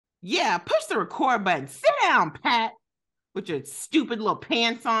Yeah, push the record button. Sit down, Pat, with your stupid little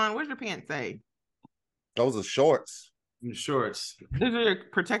pants on. Where's your pants say? Those are shorts. Shorts. Those are your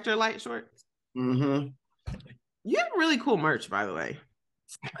protector light shorts. Mm-hmm. You have really cool merch, by the way.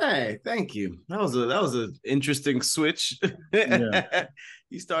 Hey, thank you. That was an interesting switch. Yeah.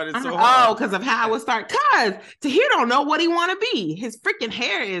 You started so hard. Oh, because of how I would start. Cause Tahir don't know what he want to be. His freaking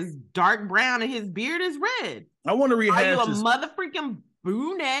hair is dark brown and his beard is red. I want to rehash. Are you a mother freaking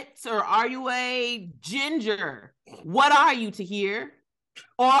brunette or are you a ginger? What are you, Tahir?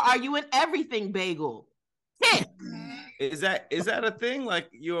 Or are you an everything bagel? Is that a thing? Like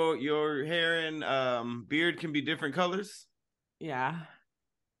your hair and beard can be different colors? Yeah.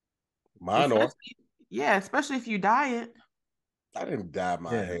 Mine are. Yeah, especially if you dye it. I didn't dye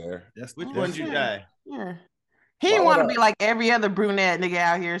my hair. Which one did you dye? Yeah. He didn't want to be like every other brunette nigga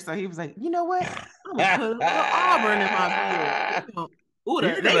out here, so he was like, you know what? I'm gonna put a little auburn in my beard. Ooh,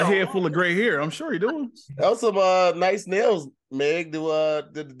 you got a head full of gray hair. I'm sure you're doing. That was some nice nails, Meg. Did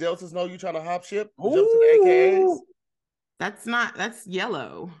the Deltas know you trying to hop ship? Jump to the AKAs? That's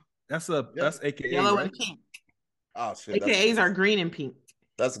yellow. That's AKA. Yellow right? and pink. Oh shit. AKAs are green and pink.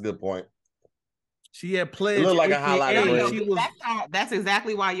 That's a good point. She had pledged. It looked like a highlighter. That's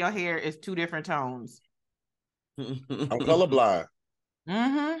exactly why your hair is two different tones. I'm colorblind.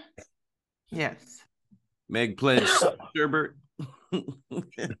 Mm-hmm. Yes. Meg pledged sherbet.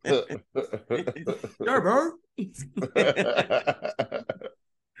 Sherbet.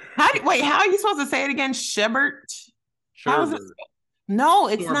 How are you supposed to say it again? Sherbet. Sherbet. No,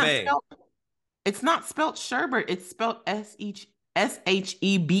 it's sorbet. not. It's not spelled sherbet. It's spelled SHEBERT.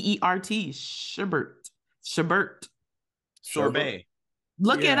 Sherbet. Sherbet. Sorbet.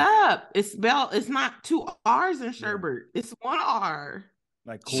 Look it up. It's spelled. It's not two R's in sherbet. It's one R.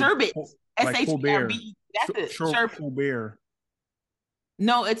 Like sherbet. SHERBET. That's it. Sherbet.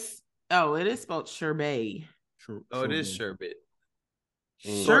 No, it is spelled sherbet. Oh, it is sherbet.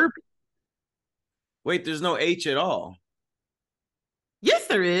 Sherbet. Wait, there's no H at all. Yes,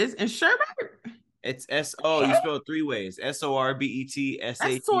 there is. And sherbet. It's S-O. You spell it three ways. SORBET.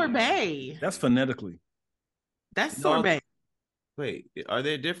 That's sorbet. That's phonetically. That's sorbet. Wait, are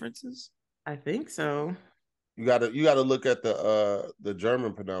there differences? I think so. You gotta look at the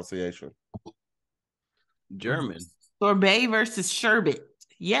German pronunciation. German. Sorbet versus sherbet.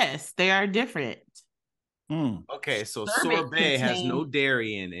 Yes, they are different. Okay, so sorbet has no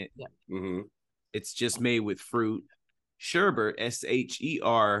dairy in it. Yeah. Mm-hmm. It's just made with fruit. Sherbet,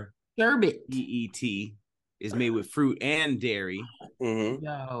 SHERBET, is made with fruit and dairy. Mm-hmm.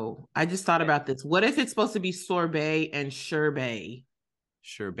 Yo, I just thought about this. What if it's supposed to be sorbet and sherbet?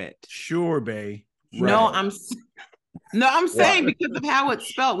 Sherbet. Sorbet. Right. No, I'm saying because of how it's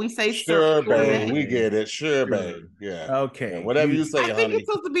spelled, we say sherbet. We get it. Sherbet. Yeah. Okay. Yeah, whatever you say, I think it's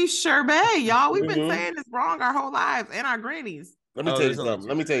supposed to be sherbet, y'all. We've been saying this wrong our whole lives and our grannies. Let me tell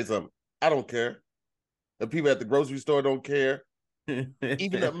you something. I don't care. The people at the grocery store don't care.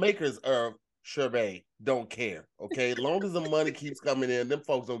 Even the makers of sherbet don't care. Okay, as long as the money keeps coming in, them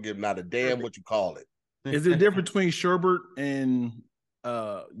folks don't give not a damn what you call it. Is there a difference between sherbet and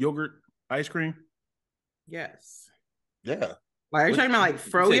yogurt ice cream? Yes. Yeah. Like, are you talking about like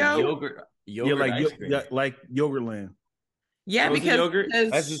froyo? Yogurt like Yogurtland. Yeah, frozen because yogurt?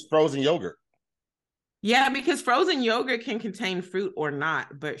 That's just frozen yogurt. Yeah, because frozen yogurt can contain fruit or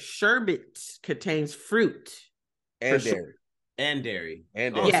not, but sherbet contains fruit and dairy. And dairy.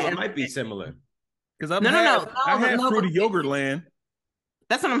 And dairy. dairy. So it might be similar. Because I've had fruity Yogurtland.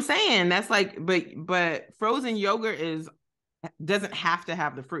 That's what I'm saying. That's like, but frozen yogurt doesn't have to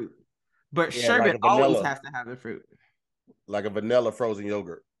have the fruit, but sherbet always has to have the fruit. Like a vanilla frozen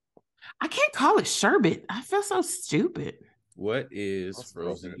yogurt. I can't call it sherbet. I feel so stupid. What is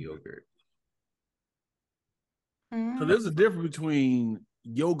frozen yogurt? So there's a difference between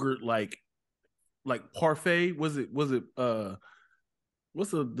yogurt like parfait. Was it what's the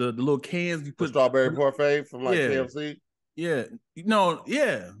little cans you put strawberry parfait from like KFC? Yeah. No,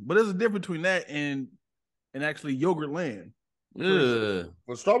 yeah. But there's a difference between that and actually Yogurtland. Well,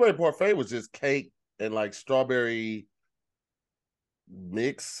 strawberry parfait was just cake and like strawberry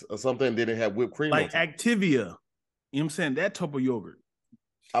mix or something. Then it had whipped cream. Like Activia. You know what I'm saying? That type of yogurt.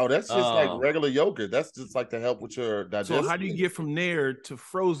 Oh, that's just like regular yogurt. That's just like to help with your digestion. So how do you get from there to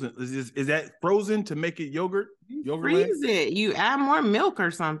frozen? Is that frozen to make it yogurt? Freeze it. You add more milk or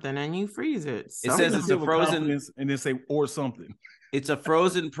something and you freeze it. It says it's a frozen and then say or something. It's a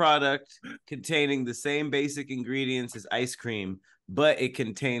frozen product containing the same basic ingredients as ice cream, but it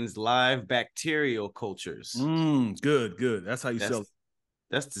contains live bacterial cultures. Good. That's how you sell it.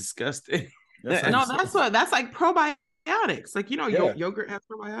 That's disgusting. That's like probiotics. probiotics. Like, yogurt has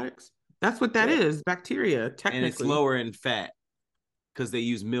probiotics. That's what that is. Bacteria, technically. And it's lower in fat because they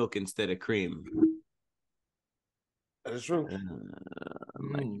use milk instead of cream. That is true.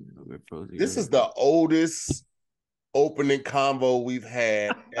 This is the oldest opening convo we've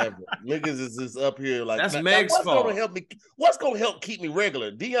had ever. Niggas is just up here like, that's Meg's fault. What's gonna help keep me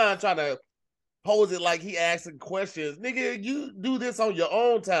regular? Dion trying to pose it like he asking questions. Nigga, you do this on your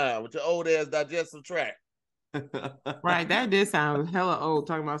own time with your old ass digestive tract. Right, that did sound hella old,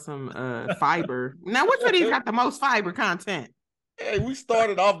 talking about some fiber. Now, which one of these got the most fiber content? Hey, we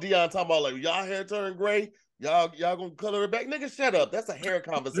started off Dion talking about like, y'all hair turn gray, y'all gonna color it back. Nigga, shut up. That's a hair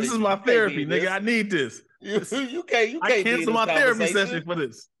conversation. This is my therapy, nigga. I need this. You can't I cancel my therapy session for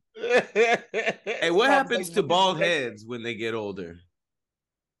this. Hey, what happens to bald heads when they get older?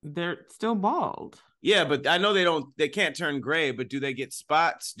 They're still bald. Yeah, but I know they can't turn gray, but do they get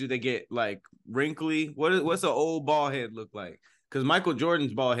spots? Do they get like wrinkly? What's an old bald head look like? Because Michael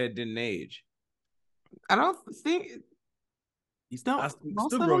Jordan's bald head didn't age. I don't think you still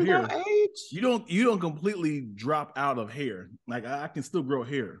grow hair. You don't completely drop out of hair. Like I can still grow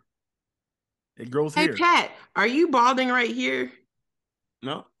hair. It grows hair. Hey Pat, are you balding right here?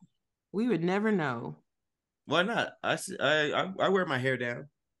 No. We would never know. Why not? I wear my hair down.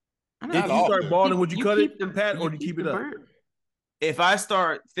 If you start balding, would you cut it, Pat, or do you keep it up? If I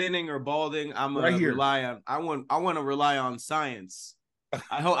start thinning or balding, I'm gonna rely on. I want to rely on science.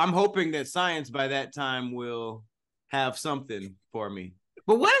 I'm hoping that science by that time will have something for me.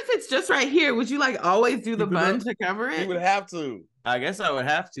 But what if it's just right here? Would you like always do the bun to cover it? You would have to. I guess I would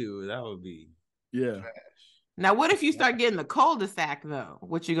have to. That would be trash. Now, what if you start getting the cul-de-sac though?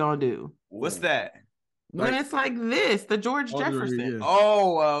 What you gonna do? What's that? When it's like this, the George Jefferson. Yeah.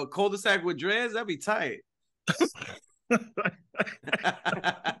 Oh, cul-de-sac with dreads, that'd be tight.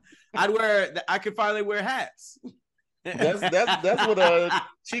 I could finally wear hats. That's what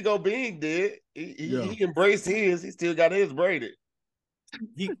Chico Bean did. He embraced his. He still got his braided.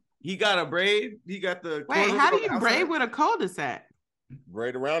 He got a braid. He got the. Wait, how do you braid with a cul-de-sac?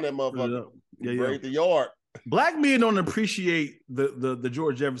 Braid around that motherfucker. Braid the yard. Black men don't appreciate the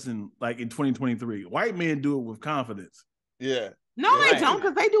George Jefferson like in 2023. White men do it with confidence. Yeah. No, they don't,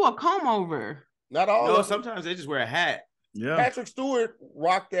 because they do a comb over. Not all. No, sometimes they just wear a hat. Yeah. Patrick Stewart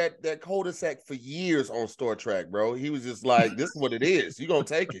rocked that cul-de-sac for years on Star Trek, bro. He was just like, this is what it is. You gonna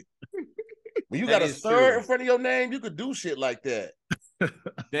take it. When you got a stir in front of your name, you could do shit like that.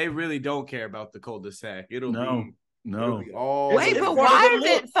 They really don't care about the cul-de-sac. No. Wait, but why is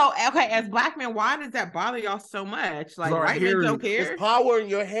it so? Okay, as black men, why does that bother y'all so much? Like white men don't care. It's power in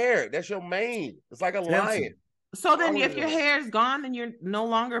your hair. That's your mane. It's like a lion. So then, if your hair is gone, then you're no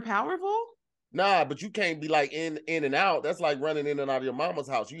longer powerful. Nah, but you can't be like in and out. That's like running in and out of your mama's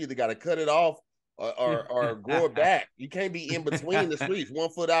house. You either got to cut it off or grow it back. You can't be in between the streets. 1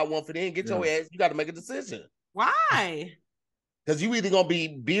 foot out, 1 foot in. Get your ass. You got to make a decision. Why? Because you either gonna be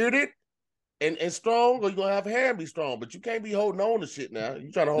bearded and strong, or you're gonna have hair and be strong, but you can't be holding on to shit now.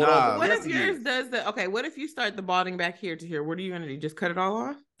 You trying to hold on. What if yours does what if you start the balding back here to here? What are you gonna do? Just cut it all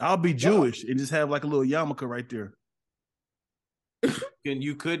off? I'll be Jewish and just have like a little yarmulke right there. And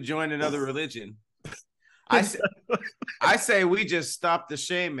you could join another religion. I say we just stop the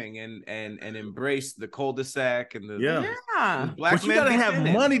shaming and embrace the cul-de-sac and the black but you gotta have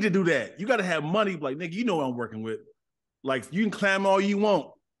money to do that. You gotta have money, like nigga, you know what I'm working with. Like you can climb all you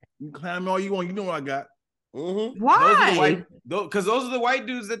want. You can climb all you want. You know what I got. Mm-hmm. Why? Because those are the white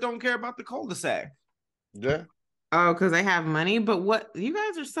dudes that don't care about the cul-de-sac. Yeah. Oh, because they have money. But what you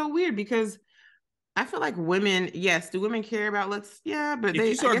guys are so weird because I feel like women. Yes, do women care about looks? Yeah, but if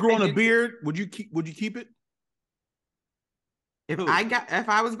you start growing a beard, would you keep it? If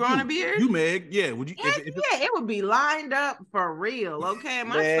I was growing a beard, you Meg, would you? It would be lined up for real. Okay,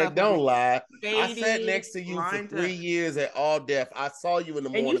 Meg, don't lie. I sat next to you for 3 years at All Deaf. I saw you in the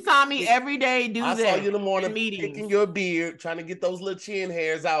morning, and you saw me every day do that. I saw you in the morning picking your beard, trying to get those little chin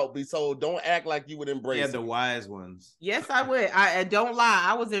hairs out. So don't act like you would embrace. Yeah, the wise ones. Yes, I would. I don't lie.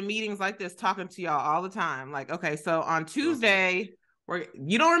 I was in meetings like this talking to y'all all the time. Like, okay, so on Tuesday,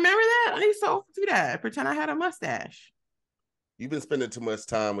 you don't remember that? I used to do that. Pretend I had a mustache. You've been spending too much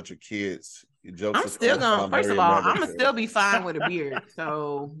time with your kids. Your jokes. I'm still gonna. First of all, I'm gonna still be fine with a beard,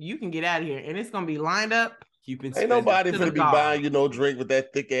 so you can get out of here, and it's gonna be lined up. Ain't nobody gonna be buying you no drink with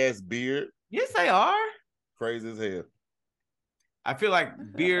that thick ass beard. Yes, they are. Crazy as hell. I feel like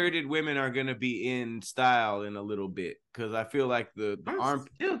bearded women are gonna be in style in a little bit because I feel like the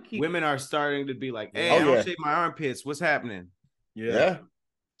women are starting to be like, "Hey, I don't shave my armpits. What's happening?" Yeah.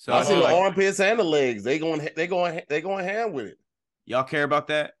 So I see the armpits and the legs. They going ham with it. Y'all care about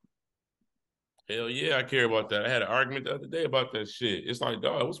that? Hell yeah, I care about that. I had an argument the other day about that shit. It's like,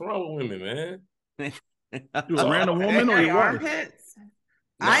 dog, what's wrong with women, man? You a random woman or your wife? Armpits?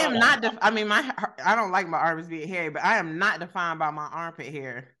 No. I am not. I don't like my armpits being hairy, but I am not defined by my armpit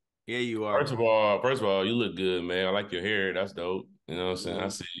hair. Yeah, you are. First of all, you look good, man. I like your hair. That's dope. You know what I'm saying? I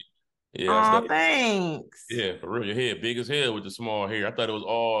see. Yeah. Oh, thanks. Yeah, for real. Your hair big as hell with the small hair. I thought it was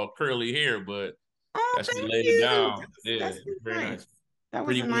all curly hair, but actually laid it down. That's very nice. That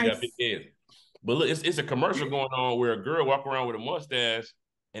was nice. Got big head. But look, it's a commercial going on where a girl walk around with a mustache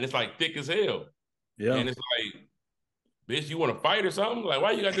and it's like thick as hell. Yeah. And it's like, bitch, you want to fight or something? Like,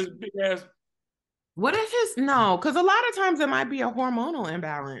 why you got this big ass? What if it's no? Because a lot of times it might be a hormonal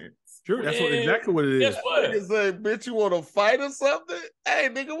imbalance. Sure, that's exactly what it is. Guess what? Nigga say, bitch, you want to fight or something? Hey,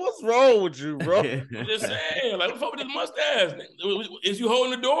 nigga, what's wrong with you, bro? I'm just saying, like, what's up with this mustache? Is you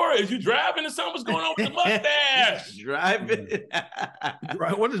holding the door? Is you driving or something? What's going on with the mustache? Driving?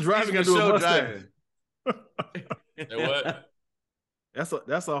 What does driving got to do with mustache? What?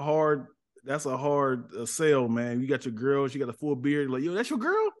 That's a hard sell, man. You got your girl, she got a full beard. Like, yo, that's your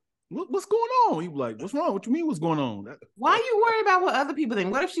girl? What's going on? You like, what's wrong? What you mean? What's going on? Why are you worried about what other people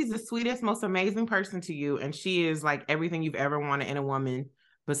think? What if she's the sweetest, most amazing person to you, and she is like everything you've ever wanted in a woman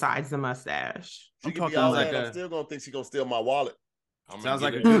besides the mustache? I'm still gonna think she's gonna steal my wallet. Sounds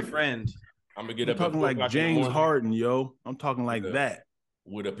like a good friend. I'm gonna get up. Talking like James Harden, yo. I'm talking like that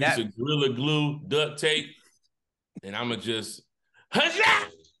with a piece of Gorilla Glue, duct tape, and I'm gonna just, and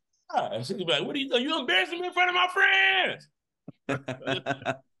she'll be like, "What are you doing? You embarrassing me in front of my friends."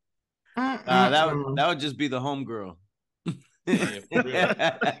 That would just be the homegirl. Yeah, for real.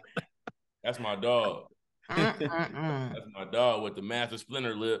 That's my dog. That's my dog with the massive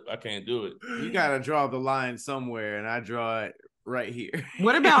splinter lip. I can't do it. You gotta draw the line somewhere, and I draw it right here.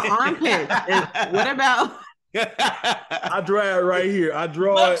 What about armpits? What about? I draw it right here. I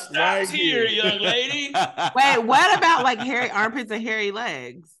draw it right here, young lady. Wait, what about like hairy armpits and hairy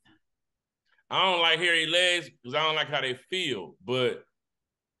legs? I don't like hairy legs because I don't like how they feel, but.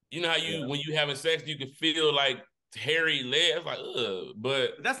 You know how when you having sex, you can feel like hairy legs, like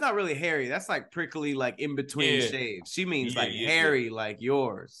but that's not really hairy. That's like prickly, like in between shaves. She means hairy, like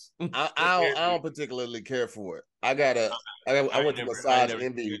yours. I don't particularly care for it. I went to massage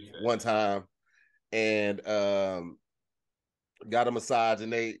Envy one time, and got a massage,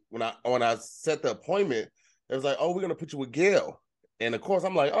 and when I set the appointment, it was like, oh, we're gonna put you with Gail, and of course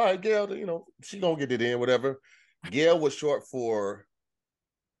I'm like, all right, Gail, you know, she gonna get it in, whatever. Gail was short for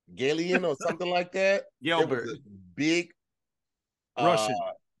Galian or something like that. Gilbert. Big Russian.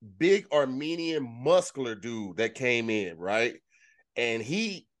 Big Armenian muscular dude that came in, right? And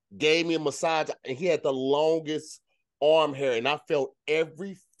he gave me a massage, and he had the longest arm hair, and I felt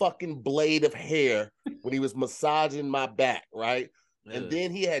every fucking blade of hair when he was massaging my back, right? And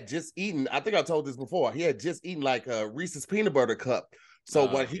then he had just eaten, I think I told this before, he had just eaten like a Reese's peanut butter cup. So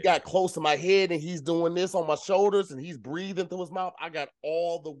when he got close to my head and he's doing this on my shoulders and he's breathing through his mouth, I got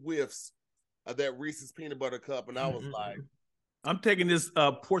all the whiffs of that Reese's peanut butter cup. And I was like, I'm taking this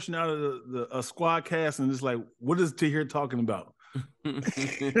portion out of the SquADD cast and it's like, what is Tahir talking about? He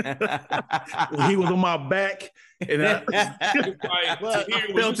was on my back. And when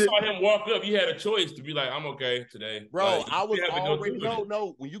you saw him walk up, you had a choice to be like, I'm okay today. Bro, like, I was already,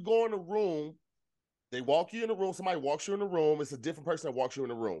 no. When you go in the room, they walk you in the room. Somebody walks you in the room. It's a different person that walks you in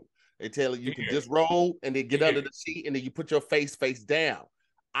the room. They tell you can just roll and then get under the seat and then you put your face down.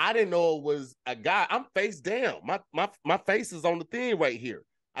 I didn't know it was a guy. I'm face down. My face is on the thing right here.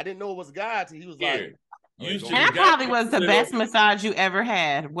 I didn't know it was a guy until he was like. And that probably was the best massage you ever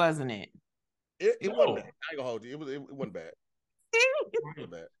had, wasn't it? It wasn't bad. I ain't gonna hold you. It wasn't bad. It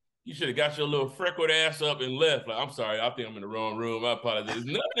wasn't bad. You should have got your little freckled ass up and left. Like, I'm sorry, I think I'm in the wrong room. I apologize.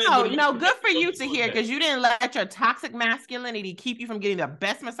 No, good for you to hear, because you didn't let your toxic masculinity keep you from getting the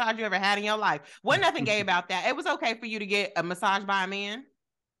best massage you ever had in your life. Wasn't nothing gay about that. It was okay for you to get a massage by a man.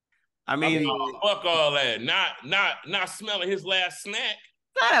 I mean, fuck all that. Not smelling his last snack.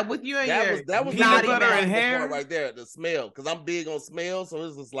 Shut up with you and that was peanut butter and hair right there. The smell, because I'm big on smell, so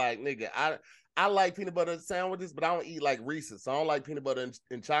it's just like, nigga, I like peanut butter sandwiches, but I don't eat like Reese's. So I don't like peanut butter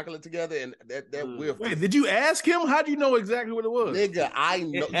and chocolate together, and that whiff. Wait, did you ask him? How do you know exactly what it was? Nigga, I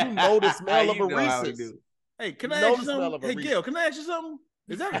know. You know the smell of a Reese's. Hey, can I ask you something? Hey, Gail, can I ask you something?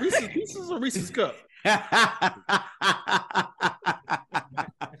 Is that Reese's Pieces or Reese's Cup?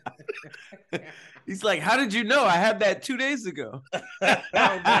 He's like, how did you know? I had that 2 days ago.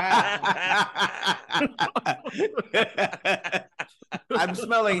 I'm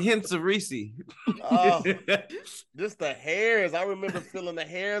smelling hints of Reese. Oh, just the hairs. I remember feeling the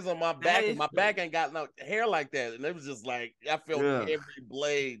hairs on my back, and my back ain't got no hair like that. And it was just like, I felt every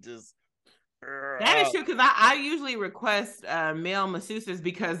blade just That is true, because I usually request male masseuses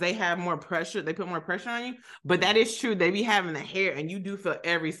because they have more pressure. They put more pressure on you. But that is true. They be having the hair, and you do feel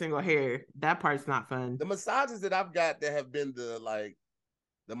every single hair. That part's not fun. The massages that I've got that have been the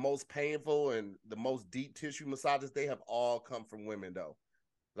most painful and the most deep tissue massages, they have all come from women, though.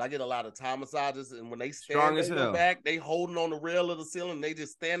 I get a lot of Thai massages, and when they stand on your back, they holding on the rail of the ceiling, they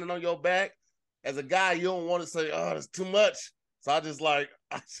just standing on your back. As a guy, you don't want to say, "Oh, that's too much." So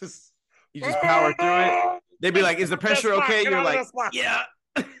you just power through it. They'd be like, "Is the pressure okay?" You're like, "Yeah."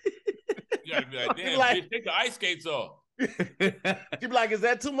 You gotta be like, "Damn, bitch, take the ice skates off." You'd be like, "Is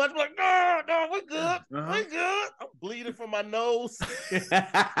that too much?" I'm like, no, we're good. We're good. I'm bleeding from my nose.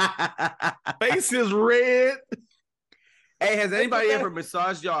 Face is red. Hey, has anybody ever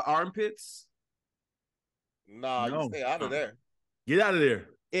massaged y'all armpits? Nah, no. You stay out of there. Get out of there.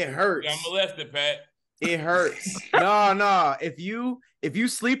 It hurts. You got molested, Pat. It hurts. No. If you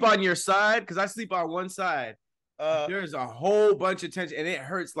sleep on your side, because I sleep on one side, there's a whole bunch of tension, and it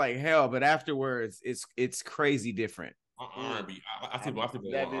hurts like hell. But afterwards, it's crazy different. I sleep on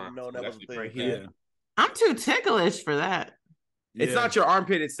arm. I'm too ticklish for that. It's not your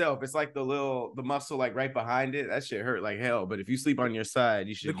armpit itself. It's like the muscle like right behind it. That shit hurt like hell. But if you sleep on your side,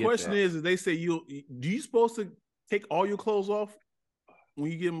 you should. The question is, they say do you supposed to take all your clothes off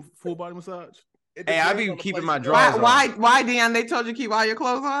when you give them full body massage? Hey, I be keeping my drawers on. Why, Dion? They told you keep all your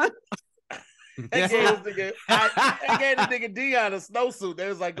clothes on? I gave the nigga Dion a snowsuit. They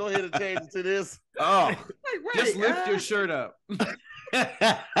was like, "Go ahead and change it to this." Oh, just lift your shirt up.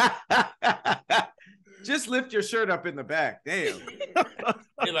 Just lift your shirt up in the back. Damn.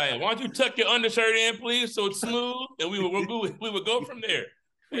 You're like, "Why don't you tuck your undershirt in, please, so it's smooth?" And we would go from there.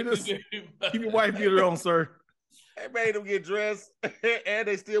 Keep your wife beater on, sir. They made them get dressed, and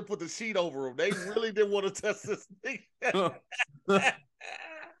they still put the sheet over them. They really didn't want to test this thing.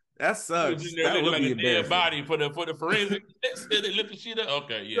 That sucks. That would be a dead body for the forensic. They lift the sheet up.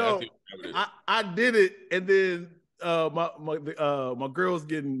 Okay, yeah. So, I did it, and then my girl's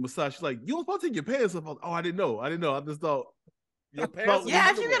getting massaged. She's like, "You don't supposed to take your pants off." Oh, I didn't know. I just thought your pants.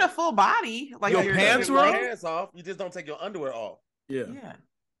 Yeah, if you get a full body, like your pants were off, you just don't take your underwear off. Yeah.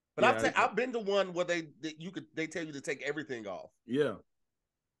 But I've been to one where they tell you to take everything off. Yeah.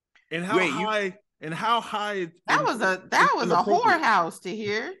 And how high? And how high? That was a whorehouse to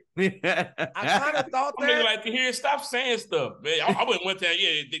hear. I kind of thought that. I'm like to hear. Stop saying stuff, man. I went one time.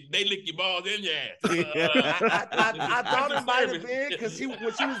 Yeah, they lick your balls in your ass. I thought it might have been because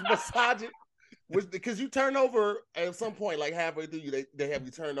when she was massaging, because you turn over at some point, like halfway through, they have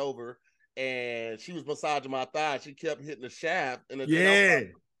you turn over, and she was massaging my thigh. She kept hitting the shaft, and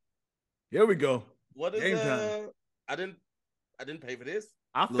here we go. What is I didn't pay for this.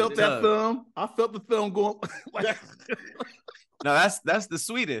 I felt that thumb. I felt the thumb going. No, that's the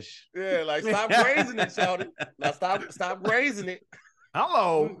Swedish. Yeah, like stop grazing it, shouty. Now stop grazing it.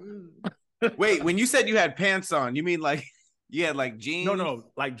 Hello. Wait, when you said you had pants on, you mean like you had like jeans? No,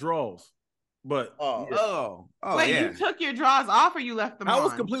 like drawers. But wait, you took your drawers off or you left them on? I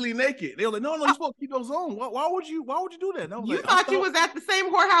was completely naked. They were like, no, you're supposed to keep those on. Why would you do that? You thought you was at the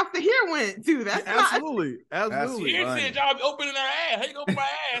same whorehouse the here went to. That's absolutely. Here said y'all be opening their ass. How you go open my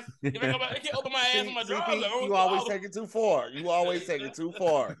ass? If I can't open my ass on my drawers. You always take it too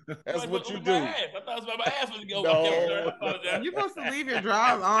far. That's what you do. I thought it was about my ass was going. No. You're supposed to leave your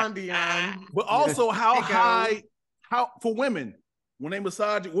drawers on, Dion. But also, how for women? When they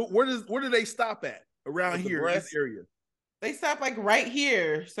massage, where do they stop at around here in this area? They stop like right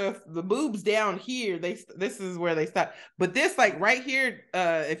here. So if the boob's down here, this is where they stop. But this like right here,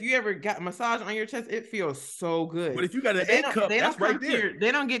 if you ever got a massage on your chest, it feels so good. But if you got an A cup, that's right there.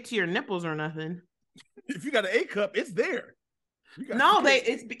 They don't get to your nipples or nothing. If you got an A cup, it's there.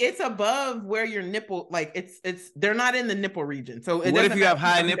 It's above where your nipple, like it's they're not in the nipple region. So what if you have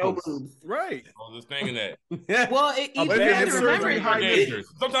high nipples? Right. I was just thinking that. Well, you have to remember.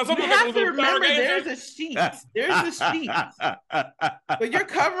 Sometimes you have to remember there's a sheet. But you're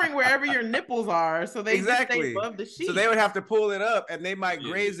covering wherever your nipples are, so they stay above the sheet. So they would have to pull it up, and they might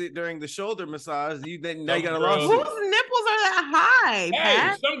graze it during the shoulder massage. Now you got a lawsuit. Whose nipples are that high?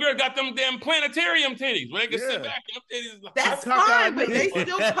 Pat? Some girls got them damn planetarium titties where they can sit back and them titties. That's fine, but they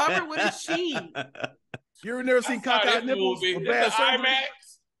still cover with a sheet. You ever never seen cockeyed nipples? Bad IMAX.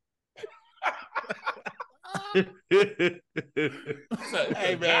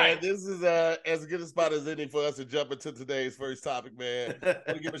 Hey man, this is as good a spot as any for us to jump into today's first topic, man. I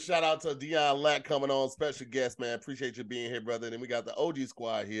want to give a shout out to Dion Lack coming on, special guest, man. Appreciate you being here, brother. And then we got the OG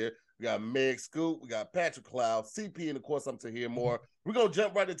squad here. We got Meg Scoop, we got Patrick Cloud, CP, and of course I'm to hear more. We're gonna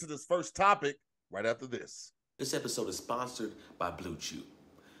jump right into this first topic right after this. This episode is sponsored by Blue Chew.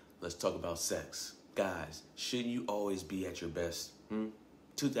 let's talk about sex. Guys, shouldn't you always be at your best?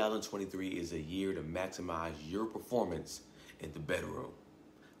 2023 is a year to maximize your performance in the bedroom.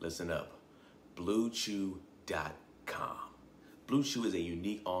 Listen up, BlueChew.com. Blue Chew is a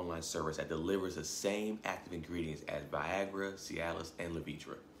unique online service that delivers the same active ingredients as Viagra, Cialis, and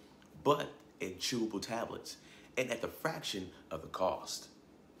Levitra, but in chewable tablets and at the fraction of the cost.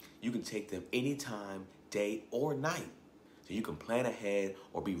 You can take them anytime, day or night, so you can plan ahead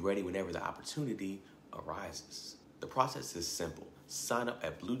or be ready whenever the opportunity arises. The process is simple. Sign up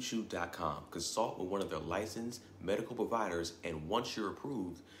at BlueChew.com, consult with one of their licensed medical providers, and once you're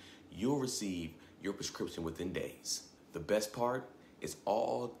approved, you'll receive your prescription within days. The best part? It's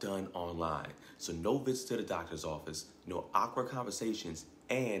all done online, so no visits to the doctor's office, no awkward conversations,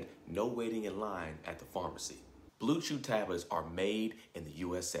 and no waiting in line at the pharmacy. Blue Chew tablets are made in the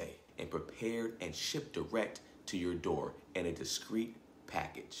USA and prepared and shipped direct to your door in a discreet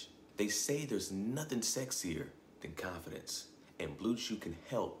package. They say there's nothing sexier than confidence, and Blue Chew can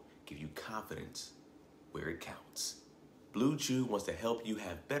help give you confidence where it counts. Blue Chew wants to help you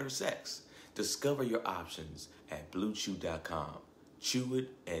have better sex. Discover your options at BlueChew.com. Chew it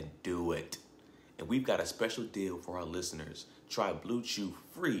and do it. And we've got a special deal for our listeners. Try Blue Chew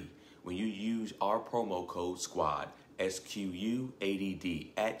free when you use our promo code SQUAD,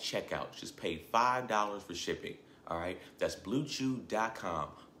 SQUADD, at checkout. Just pay $5 for shipping. All right, that's BlueChew.com.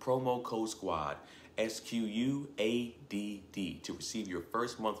 Promo code SQUAD, SQUADD, to receive your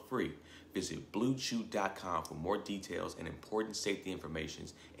first month free. Visit BlueChew.com for more details and important safety information.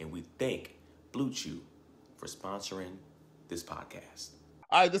 And we thank Blue Chew for sponsoring this podcast.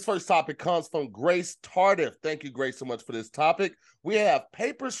 All right, this first topic comes from Grace Tardif. Thank you, Grace, so much for this topic. We have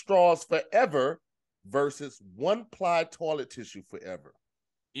paper straws forever versus one-ply toilet tissue forever.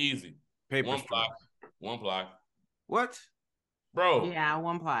 Easy. Paper one straw. ply. One ply. What? Bro. Yeah,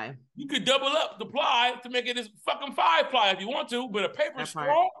 one ply. You could double up the ply to make it as fucking 5-ply if you want to, but a paper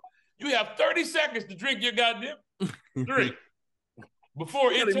straw, you have 30 seconds to drink your goddamn drink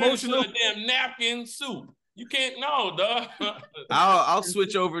before it turns into a damn napkin soup. You can't know, dog. I'll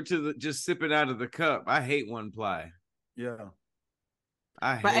switch over to the just sipping out of the cup. I hate one ply. Yeah.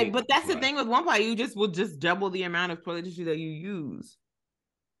 But that's the thing with one ply. You will just double the amount of toilet tissue that you use.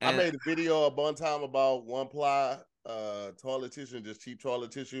 I made a video one time about one ply toilet tissue and just cheap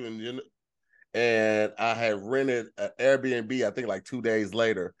toilet tissue, and I had rented an Airbnb, I think like 2 days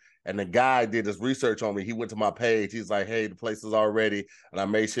later, and the guy did this research on me. He went to my page. He's like, hey, the place is all ready, and I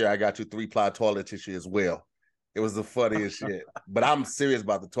made sure I got you 3-ply toilet tissue as well. It was the funniest shit. But I'm serious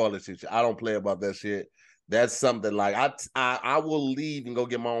about the toilet tissue. I don't play about that shit. That's something like I will leave and go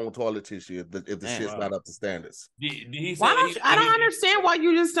get my own toilet tissue if the shit's not up to standards. I don't understand why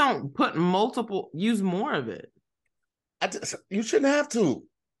you just don't use more of it. You shouldn't have to.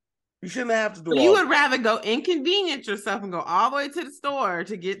 You shouldn't have to do it. You would rather go inconvenience yourself and go all the way to the store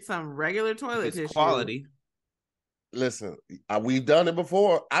to get some regular toilet tissue. Quality. Listen, we've done it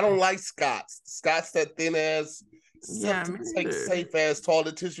before. I don't like Scott's. Scott's that thin ass, safe ass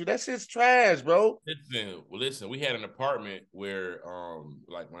toilet tissue. That shit's trash, bro. Listen, we had an apartment where,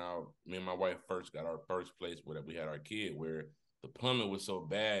 like when me and my wife first got our first place where we had our kid, where the plumbing was so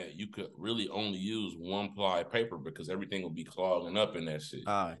bad you could really only use one-ply paper because everything would be clogging up in that shit.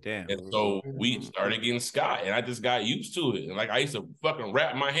 Ah, damn. And so we started getting Scott, and I just got used to it. And like I used to fucking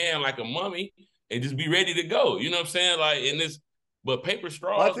wrap my hand like a mummy and just be ready to go. You know what I'm saying? Like in this, but paper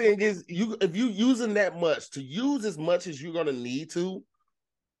straws. My thing is, if you using that much, to use as much as you're gonna need to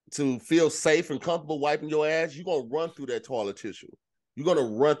feel safe and comfortable wiping your ass, you're gonna run through that toilet tissue. You're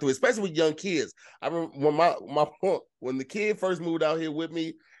gonna run through it, especially with young kids. I remember when the kid first moved out here with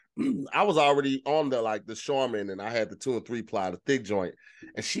me, I was already on the Charmin, and I had the 2 and 3-ply, the thick joint,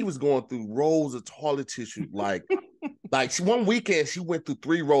 and she was going through rolls of toilet tissue. Like one weekend she went through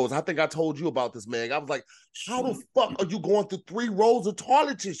 3 rolls. I think I told you about this, man. I was like, how the fuck are you going through 3 rolls of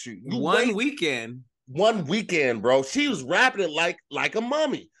toilet tissue? One weekend, bro. She was wrapping it like a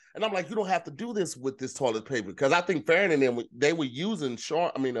mummy. And I'm like, you don't have to do this with this toilet paper, because I think Farron and them, they were using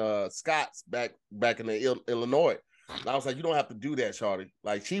Scott's back in Illinois. And I was like, you don't have to do that, shawty.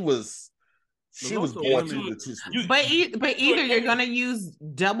 Like she was going through the tissue. But either you're gonna use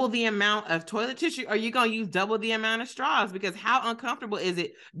double the amount of toilet tissue, or you're gonna use double the amount of straws. Because how uncomfortable is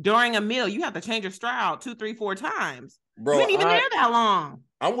it during a meal? You have to change your straw out 2, 3, 4 times. Bro, you ain't even there that long.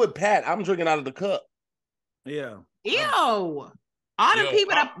 I'm with Pat. I'm drinking out of the cup. Yeah. Ew. All the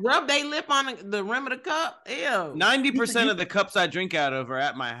people that rub their lip on the rim of the cup, ew. 90% of the cups I drink out of are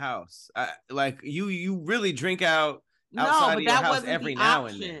at my house. You really drink out outside of your house every now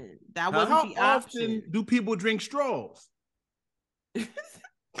and then. That wasn't the option. How often do people drink straws?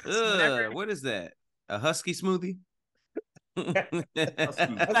 What is that? A husky smoothie? That's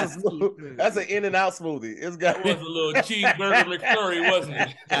an In-N-Out smoothie. It's got it was a little cheeseburger McFlurry, wasn't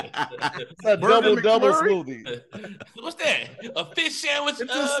it? It's a double smoothie. What's that? A fish sandwich?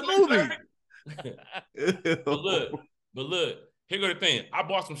 It's a smoothie. but look, here go the thing. I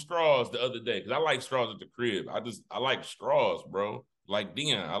bought some straws the other day because I like straws at the crib. I like straws, bro. Like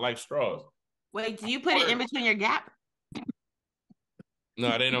Dion, I like straws. Wait, do you put it in between your gap?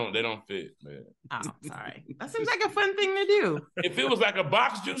 No, they don't fit, man. Oh, sorry. That seems like a fun thing to do. If it was like a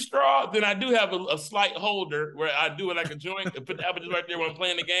box juice straw, then I do have a slight holder where I do it like a joint and put the apple juice right there when I'm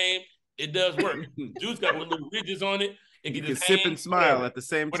playing the game. It does work. Juice got little ridges on it. It can just sip and smile at the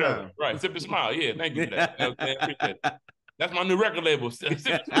same time. Right, sip and smile. Yeah, thank you for that. Okay, I appreciate it. That's my new record label. Sip and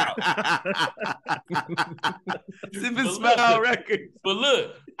smile. Sip and smile records. But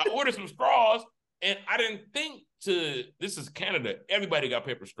look, I ordered some straws and I didn't think this is Canada. Everybody got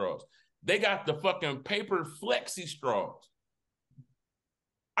paper straws. They got the fucking paper flexi straws.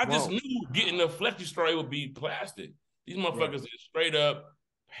 I just knew getting a flexi straw would be plastic. These motherfuckers is straight up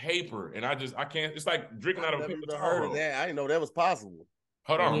paper. And I can't, it's like drinking out of a paper towel. Heard of that. I didn't know that was possible.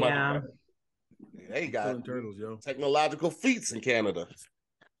 Hold on. Yeah. They got technological feats in Canada.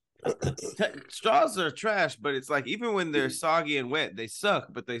 Straws are trash, but it's like even when they're soggy and wet, they suck,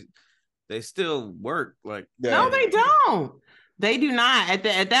 but they still work. Like no, they don't. They do not.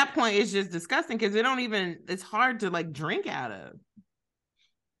 At that point, it's just disgusting because it's hard to like drink out of.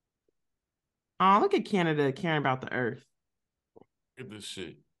 Oh, look at Canada caring about the earth. Look at this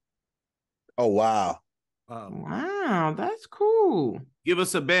shit. Oh wow. Wow, that's cool. Give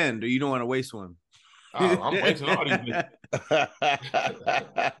us a bend, or you don't want to waste one. I'm wasting all these bitches.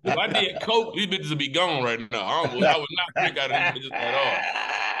 If I did coke, these bitches would be gone right now. I would not drink out of these bitches at all.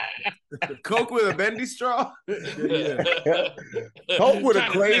 Coke with a bendy straw? Coke with a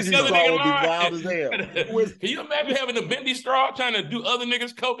crazy straw would be wild as hell. Can you imagine having a bendy straw trying to do other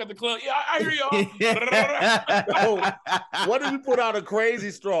niggas coke at the club? Yeah, I hear y'all. What if we put out a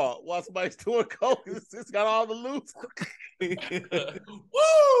crazy straw while somebody's doing coke? It's got all the loose.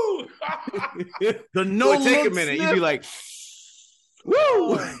 Woo! The no look take a minute. You'd be like,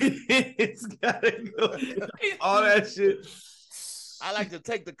 woo! It's gotta go. All that shit. I like to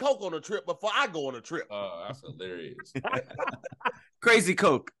take the coke on a trip before I go on a trip. Oh, that's hilarious. Crazy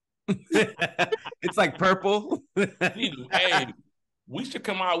coke. It's like purple. Hey, we should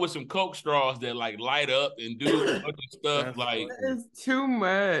come out with some coke straws that like light up and do a bunch of stuff. Like it's too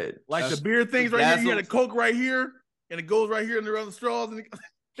much. Like the beer things right here. You got a coke right here, and it goes right here in the other straws. And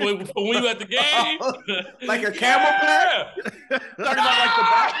when you at the game, like a camel pack. Talking about like the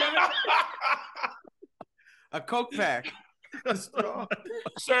back of it. A coke pack.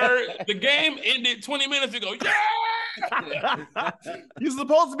 Sir, the game ended 20 minutes ago. Yeah! You're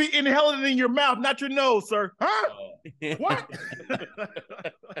supposed to be inhaling it in your mouth, not your nose, sir. Huh? What?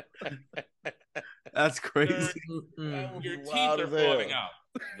 That's crazy. Your teeth are falling out.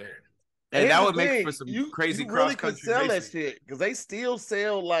 And that would make for some crazy really could sell that shit because they still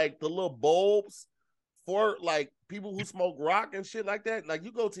sell like the little bulbs for like people who smoke rock and shit like that. Like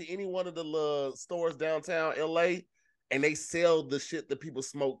you go to any one of the stores downtown LA and they sell the shit that people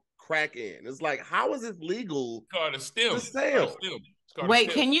smoke crack in. It's like, how is it legal to sell?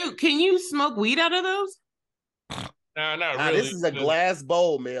 Wait, can you smoke weed out of those? Nah, not really. This is a glass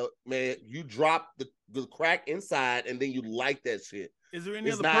bowl, man. You drop the crack inside and then you light that shit. Is there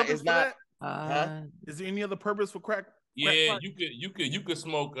any other purpose for that? Is there any other purpose for crack? Yeah, you could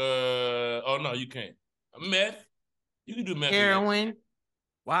smoke. Oh no, you can't. Meth. You can do meth. Heroin.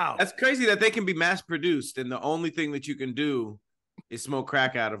 Wow, that's crazy that they can be mass produced, and the only thing that you can do is smoke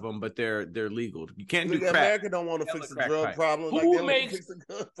crack out of them, but they're legal. You can't do crack. America don't want to fix the drug problem. Who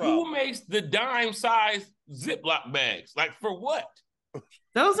makes the dime size Ziploc bags? Like for what?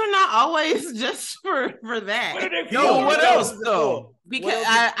 Those are not always just for that. What are they for? No, what else though? Because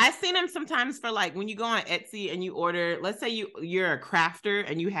I seen them sometimes for like when you go on Etsy and you order. Let's say you're a crafter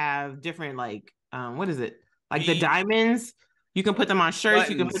and you have different like what is it? Like the diamonds. You can put them on shirts.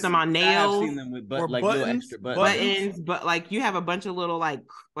 You can put them on nails. I've seen them with like little extra buttons. But like you have a bunch of little like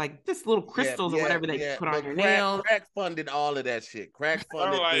just little crystals or whatever that you put on your nails. Crack funded all of that shit. Crack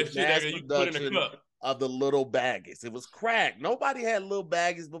funded the mass production of the little baggies. It was crack. Nobody had little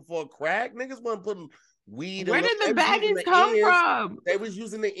baggies before crack. Niggas wasn't putting weed. Where did the baggies come from? They was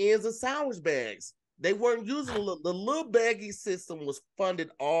using the ends of sandwich bags. They weren't using the little baggie system was funded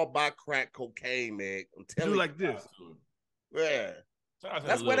all by crack cocaine, man. I'm telling you. Like this. Yeah,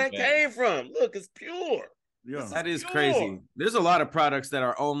 that's where that came from. Look, it's pure. Yeah, that is crazy. There's a lot of products that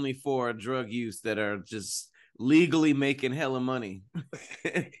are only for drug use that are just legally making hella money.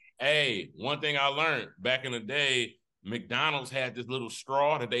 Hey, one thing I learned back in the day, McDonald's had this little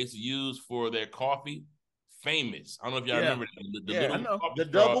straw that they used to use for their coffee. Famous. I don't know if y'all remember the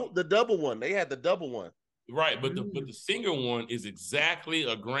little the double one. They had the double one. Right, but the single one is exactly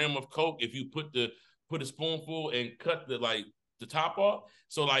a gram of Coke if you put a spoonful and cut the top off.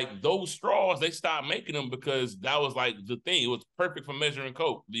 So like those straws, they stopped making them because that was like the thing. It was perfect for measuring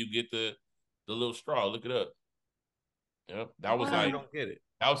Coke. You get the little straw. Look it up. Yep, that was I don't get it.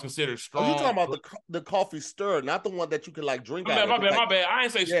 That was considered strong. Oh, you talking about the coffee stir, not the one that you can like drink out of. My bad. I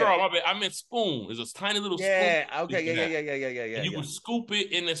didn't say straw. My bad. I meant spoon. It's a tiny little spoon. Yeah. Okay. Yeah. And you would scoop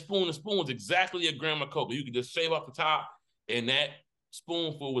it in the spoon. The spoon was exactly a gram of Coke. You could just shave off the top, and that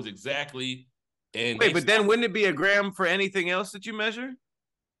spoonful was exactly. And wait, but then wouldn't it be a gram for anything else that you measure?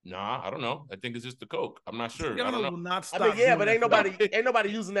 Nah, I don't know. I think it's just the Coke. I'm not sure. I don't know. But ain't nobody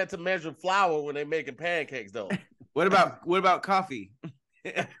using that to measure flour when they making pancakes though. What about coffee?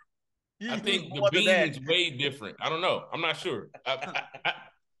 I think the bean is way different. I don't know. I'm not sure. I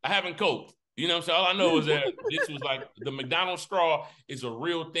haven't coped. You know what I'm saying? All I know is that this was like the McDonald's straw is a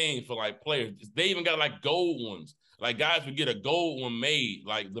real thing for like players. They even got like gold ones. Like guys would get a gold one made.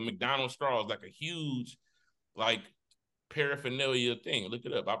 Like the McDonald's straw is like a huge like paraphernalia thing. Look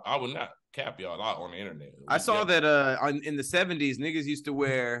it up. I would not cap y'all out on the internet. I saw that in the 70s, niggas used to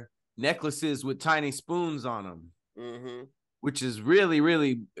wear necklaces with tiny spoons on them. Mm-hmm. Which is really,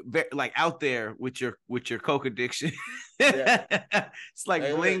 really like out there with your Coke addiction. Yeah. It's like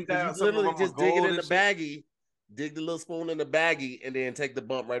blinged out. You literally just dig it in the baggie, dig the little spoon in the baggie, and then take the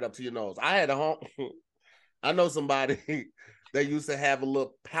bump right up to your nose. I know somebody that used to have a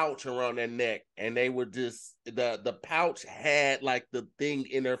little pouch around their neck, and they would just the pouch had like the thing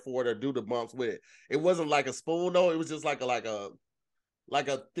in there for to do the bumps with it. It wasn't like a spoon though. It was just like a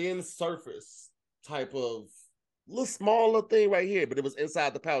thin surface type of little smaller thing right here, but it was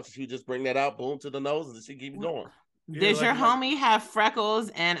inside the pouch. She just bring that out, boom, to the nose, and she keep going. Does your homie have freckles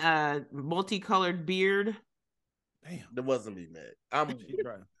and a multicolored beard? Damn, that wasn't me, man.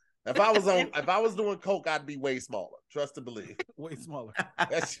 If I was doing Coke, I'd be way smaller. Trust to believe. Way smaller.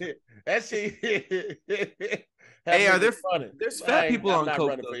 That shit. Hey, there's fat people on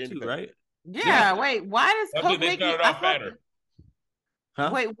Coke though, too, right? Yeah. Wait, why does Coke make you fatter? Huh?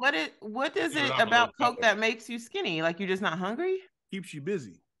 Wait, what is it about Coke that makes you skinny? Like you're just not hungry? Keeps you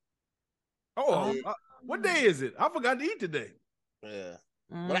busy. What day is it? I forgot to eat today. Yeah.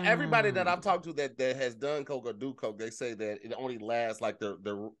 But everybody that I've talked to that has done Coke or do Coke, they say that it only lasts like the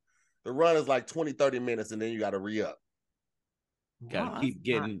run is like 20-30 minutes, and then you got to re-up. Gotta keep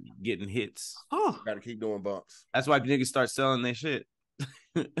getting hits. Gotta keep doing bumps. That's why niggas start selling their shit.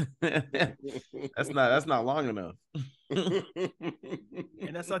 That's not long enough.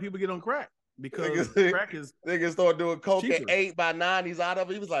 And that's how people get on crack, because crack is niggas start doing Coke cheaper. At 8 by 9. He's out of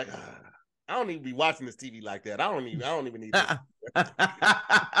it. He was like, I don't even be watching this TV like that. I don't even need this.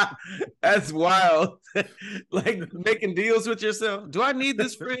 That's wild. Like making deals with yourself. Do I need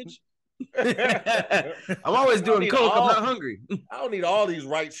this fridge? I'm always doing Coke. I'm not hungry. I don't need all these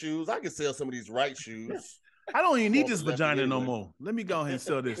right shoes. I can sell some of these right shoes. I don't even need this vagina no more. Let me go ahead and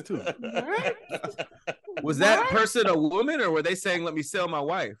sell this too. Was that person a woman, or were they saying, let me sell my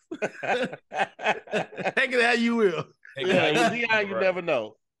wife? Take it how you will. Yeah, you never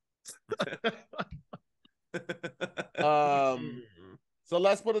know. So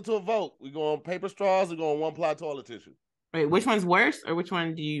let's put it to a vote. We go on paper straws, we go on one-ply toilet tissue. Wait, which one's worse, or which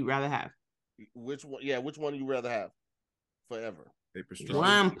one do you rather have? Which one? Yeah, which one do you rather have forever? Paper straws.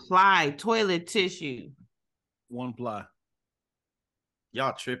 One-ply toilet tissue. One-ply.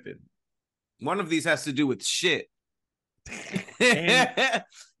 Y'all tripping. One of these has to do with shit.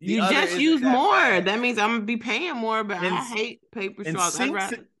 You just use more. Bad. That means I'm gonna be paying more, but I hate paper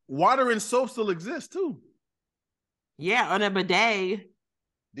straws. Water and soap still exist too. Yeah, on a bidet.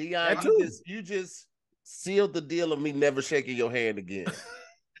 Dion, you just sealed the deal of me never shaking your hand again.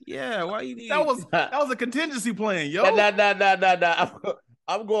 Yeah, why you need that was a contingency plan, yo. Nah.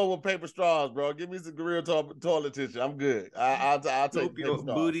 I'm going with paper straws, bro. Give me some real toilet tissue. I'm good. I'll take paper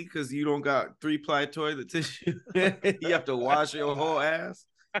straws. Booty because you don't got 3-ply toilet tissue. You have to wash your whole ass.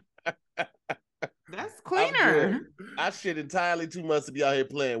 That's cleaner. I shit entirely too much to be out here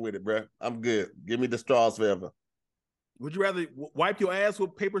playing with it, bro. I'm good. Give me the straws forever. Would you rather wipe your ass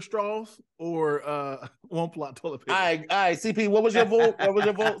with paper straws or one-ply toilet paper? All right, CP, what was your vote? So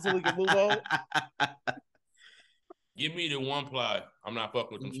we can move on? Give me the one-ply. I'm not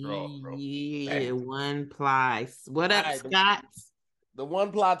fucking with them straws, bro. Yeah, one-ply. What up, Scott? The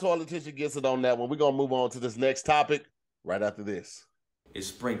one-ply toilet tissue gets it on that one. We're going to move on to this next topic right after this. It's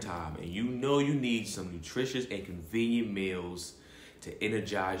springtime, and you know you need some nutritious and convenient meals to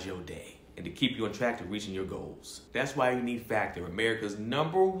energize your day and to keep you on track to reaching your goals. That's why you need Factor, America's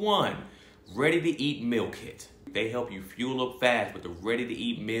 #1 ready-to-eat meal kit. They help you fuel up fast with the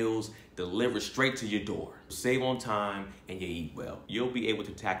ready-to-eat meals delivered straight to your door. Save on time and you eat well. You'll be able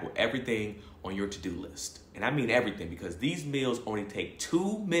to tackle everything on your to-do list. And I mean everything, because these meals only take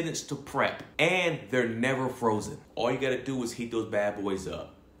 2 minutes to prep and they're never frozen. All you gotta do is heat those bad boys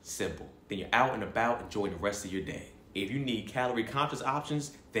up. Simple. Then you're out and about enjoying the rest of your day. If you need calorie conscious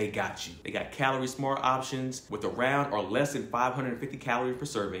options, they got you. They got calorie smart options with around or less than 550 calories per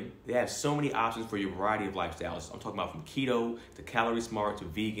serving. They have so many options for your variety of lifestyles. I'm talking about from keto to calorie smart to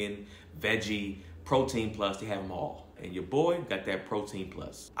vegan, veggie, protein plus, they have them all. And your boy got that protein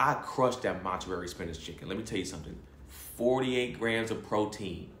plus. I crushed that mozzarella spinach chicken. Let me tell you something. 48 grams of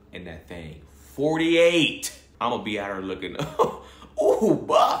protein in that thing. 48! I'm gonna be out here looking, ooh,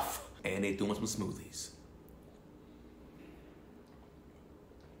 buff. And they doing some smoothies.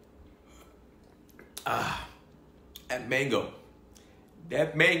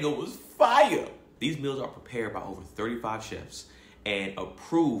 That mango was fire. These meals are prepared by over 35 chefs and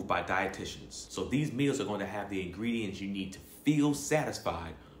approved by dietitians. So these meals are going to have the ingredients you need to feel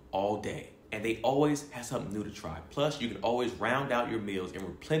satisfied all day. And they always have something new to try. Plus, you can always round out your meals and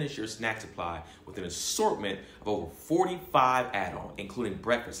replenish your snack supply with an assortment of over 45 add-ons, including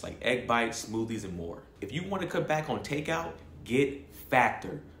breakfast like egg bites, smoothies, and more. If you want to cut back on takeout, get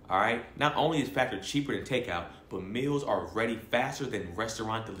Factor. All right, not only is Factor cheaper than takeout, but meals are ready faster than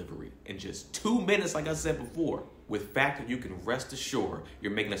restaurant delivery in just 2 minutes, like I said before. With Factor, you can rest assured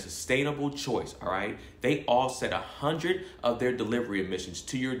you're making a sustainable choice, all right? They offset 100 of their delivery emissions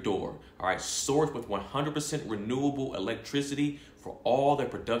to your door, all right? Sourced with 100% renewable electricity for all their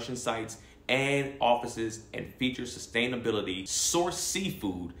production sites and offices, and feature sustainability sourced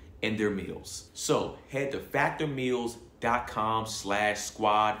seafood in their meals. So head to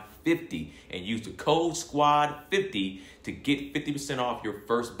factormeals.com/squad50 and use the code squad50 to get 50% off your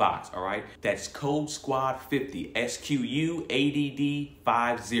first box, all right? That's code squad50,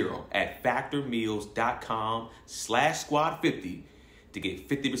 SQUADD50 at factormeals.com/squad50 to get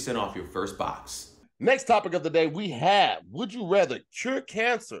 50% off your first box. Next topic of the day, we have, would you rather cure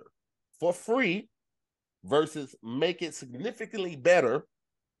cancer for free versus make it significantly better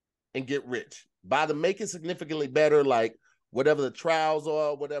and get rich? By the make it significantly better, like whatever the trials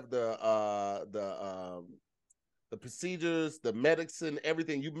are, whatever the procedures, the medicine,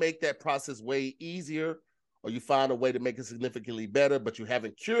 everything, you make that process way easier, or you find a way to make it significantly better, but you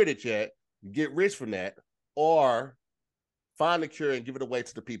haven't cured it yet, you get rich from that, or find a cure and give it away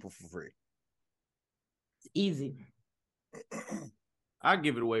to the people for free. It's easy. I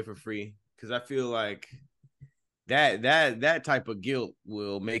give it away for free because I feel like that type of guilt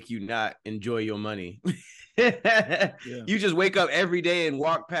will make you not enjoy your money. Yeah. You just wake up every day and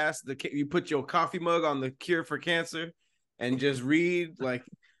walk past you put your coffee mug on the cure for cancer and just read. Like,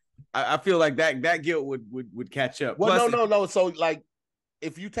 I feel like that guilt would catch up. Well, no. So like,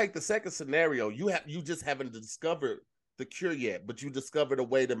 if you take the second scenario, you just haven't discovered the cure yet, but you discovered a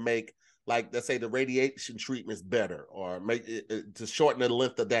way to make, like, let's say the radiation treatment's better, or make it to shorten the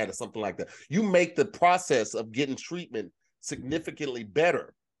length of that, or something like that. You make the process of getting treatment significantly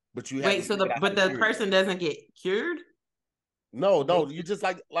better, but you wait. So the person doesn't get cured? No. You just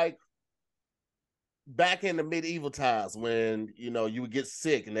like back in the medieval times when you would get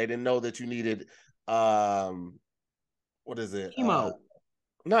sick and they didn't know that you needed what is it? Chemo.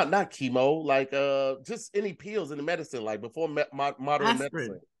 Not chemo, like just any pills in the medicine, like before modern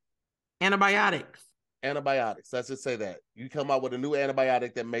medicine. Antibiotics. Let's just say that. You come out with a new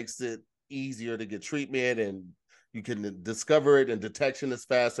antibiotic that makes it easier to get treatment, and you can discover it, and detection is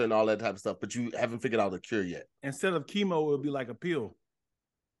faster and all that type of stuff, but you haven't figured out a cure yet. Instead of chemo, it would be like a pill.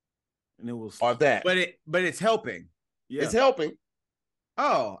 And it will or that. But it's helping. Yeah. It's helping.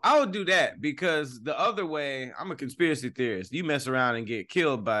 Oh, I would do that, because the other way, I'm a conspiracy theorist. You mess around and get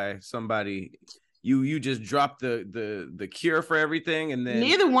killed by somebody, you just drop the cure for everything, and then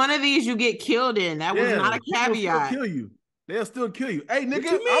neither one of these you get killed in. That was not a caveat. They'll still kill you. Hey,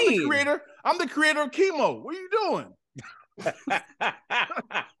 nigga, I'm the creator. I'm the creator of chemo. What are you doing? I'm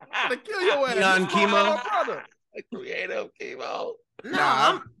gonna kill your ass. Beyond chemo. The creator of chemo.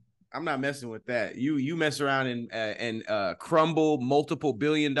 No, I'm not messing with that. You mess around and crumble multiple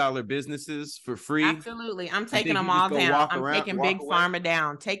billion-dollar businesses for free. Absolutely, I'm taking them all down. I'm taking Big Pharma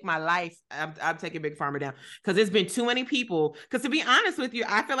down. Take my life. I'm taking Big Pharma down because there's been too many people. Because to be honest with you,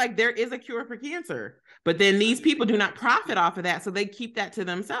 I feel like there is a cure for cancer, but then these people do not profit off of that, so they keep that to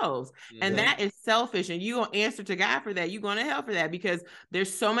themselves, and that is selfish. And you gonna answer to God for that. You going to hell for that because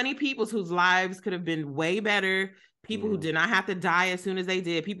there's so many people whose lives could have been way better. People who did not have to die as soon as they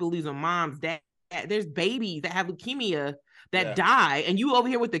did. People losing moms, dad. There's babies that have leukemia that die, and you over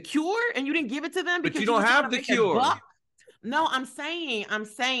here with the cure, and you didn't give it to them because you don't have the cure. No, I'm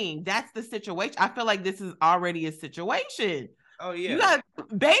saying that's the situation. I feel like this is already a situation. Oh yeah, you got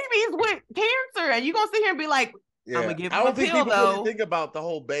babies with cancer, and you gonna sit here and be like, yeah. I'm gonna give them I don't a think pill, people though. really think about the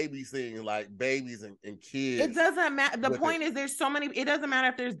whole baby thing, like babies and kids. It doesn't matter. The point is, there's so many. It doesn't matter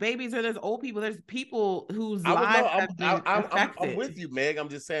if there's babies or there's old people. There's people whose lives have been affected. I'm with you, Meg. I'm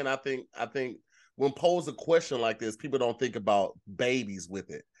just saying. I think when posed a question like this, people don't think about babies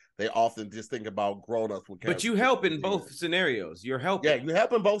with it. They often just think about grown-ups with cancer. But you help in both scenarios. You're helping. Yeah, you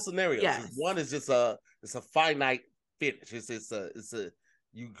help in both scenarios. Yes. One is just it's a finite finish. It's a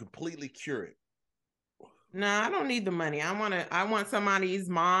you completely cure it. No, I don't need the money. I want somebody's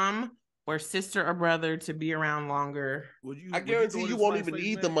mom or sister or brother to be around longer. I guarantee you won't even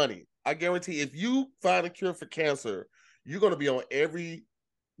need the money. I guarantee if you find a cure for cancer, you're going to be on every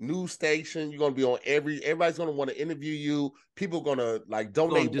news station. You're going to be on everybody's going to want to interview you. People are going to like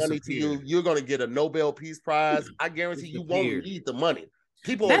donate money to you. You're going to get a Nobel Peace Prize. I guarantee you won't need the money.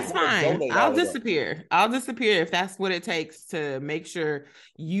 People, that's fine. I'll disappear. I'll disappear if that's what it takes to make sure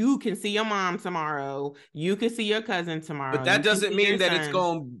you can see your mom tomorrow. You can see your cousin tomorrow. But that doesn't mean that it's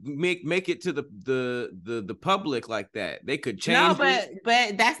going to make it to the public like that. They could change. No,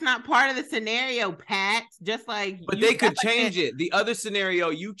 but that's not part of the scenario, Pat. Just like, but they could change it. The other scenario,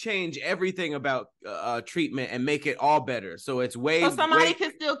 you change everything about treatment and make it all better. So it's way. So somebody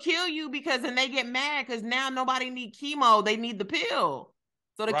could still kill you because then they get mad because now nobody need chemo. They need the pill.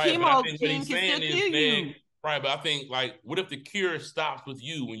 So the chemo thing can still kill you. Right, but I think, like, what if the cure stops with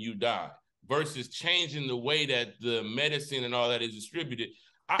you when you die versus changing the way that the medicine and all that is distributed?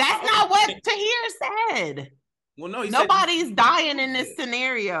 That's not what Tahir said. Well, no, nobody's dying in this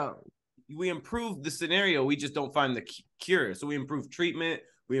scenario. We improve the scenario. We just don't find the cure. So we improve treatment.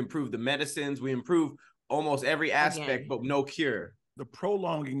 We improve the medicines. We improve almost every aspect, but no cure. The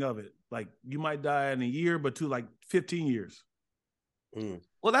prolonging of it. Like, you might die in a year, but to like 15 years.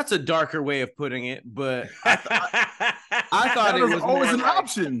 Well, that's a darker way of putting it, but I thought it was always an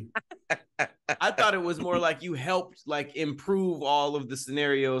option. I thought it was more like you helped like improve all of the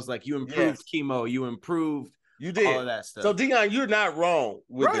scenarios, like you improved chemo, you improved all of that stuff. So Dion, you're not wrong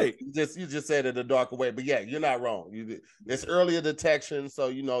with it. You just said it a darker way, but yeah, you're not wrong. It's earlier detection, so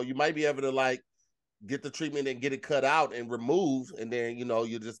you might be able to like get the treatment and get it cut out and removed, and then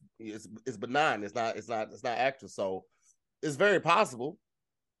you just it's benign. It's not active. So it's very possible.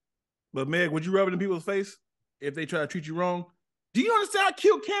 But Meg, would you rub it in people's face if they try to treat you wrong? Do you understand I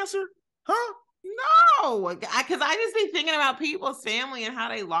killed cancer? Huh? No, because I just be thinking about people's family and how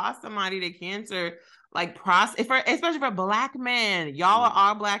they lost somebody to cancer. Like especially for Black men. Y'all are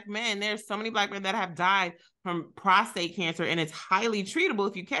all Black men. There's so many Black men that have died from prostate cancer, and it's highly treatable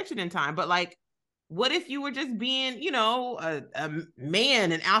if you catch it in time. But like, what if you were just being, a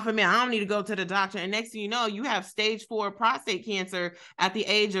man, an alpha man? I don't need to go to the doctor. And next thing you know, you have stage 4 prostate cancer at the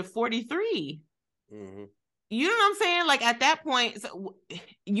age of 43. Mm-hmm. You know what I'm saying? Like at that point, so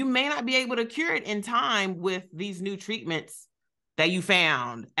you may not be able to cure it in time with these new treatments that you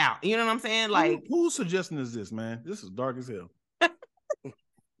found out. You know what I'm saying? Like, whose suggestion is this, man? This is dark as hell.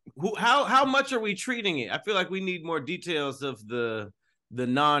 How much are we treating it? I feel like we need more details of the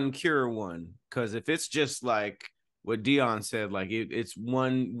non-cure one, because if it's just like what Dion said, like it's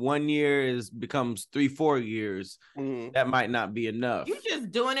 1 year becomes 3-4 years, that might not be enough. You're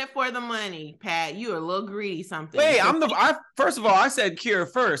just doing it for the money, Pat. You are a little greedy something. Wait, first of all, I said cure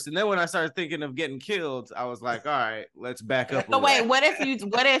first, and then when I started thinking of getting killed, I was like, all right, let's back up. So wait, what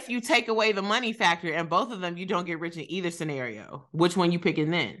if you take away the money factor and both of them you don't get rich in either scenario? Which one you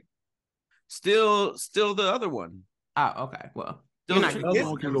picking then? Still the other one. Oh, okay. Well,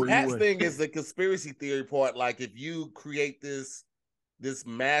 Pat's thing is the conspiracy theory part. Like, if you create this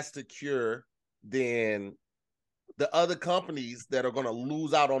master cure, then the other companies that are going to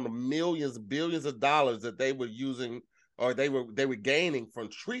lose out on the millions, billions of dollars that they were using or they were gaining from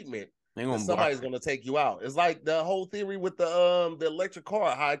treatment, somebody's going to take you out. It's like the whole theory with the electric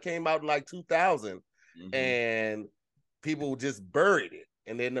car, how it came out in like 2000, and people just buried it.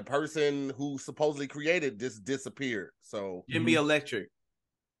 And then the person who supposedly created this disappeared. So Jimmy Electric.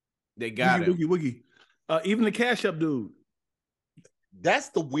 They got him. Wiggy. Even the Cash App dude. That's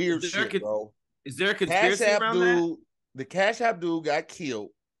the weird shit, bro. Is there a conspiracy around that? The Cash App dude got killed.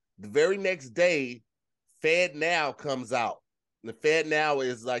 The very next day, FedNow comes out. The FedNow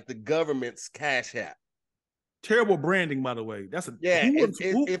is like the government's Cash App. Terrible branding, by the way. That's a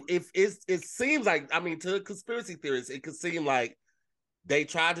it seems like, I mean, to conspiracy theorists, it could seem like they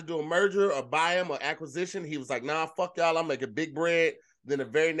tried to do a merger or buy him or acquisition. He was like, nah, fuck y'all, I'm making big bread. Then the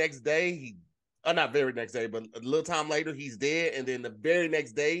very next day, not very next day, but a little time later, he's dead. And then the very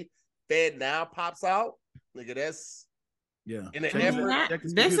next day, FedNow pops out. Nigga, that's this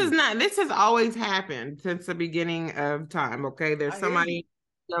has always happened since the beginning of time. Okay, there's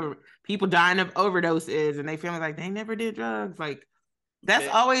people dying of overdoses, and they feel like they never did drugs. Like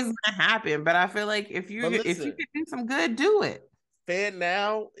that's always gonna happen. But I feel like if you could do some good, do it.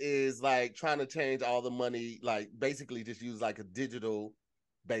 FedNow is like trying to change all the money, like basically just use like a digital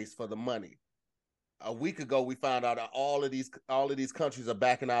base for the money. A week ago, we found out that all of these countries are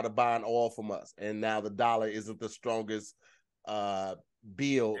backing out of buying oil from us, and now the dollar isn't the strongest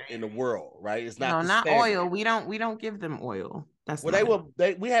bill in the world, right? It's not. No, not oil. We don't give them oil. That's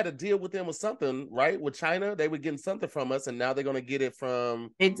we had a deal with them with something, right? With China, they were getting something from us, and now they're gonna get it from.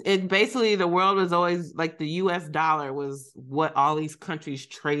 It basically, the world was always like the U.S. dollar was what all these countries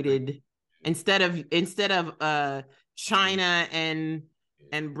traded instead of China and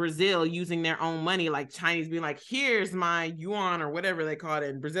Brazil using their own money, like Chinese being like, here's my yuan or whatever they call it,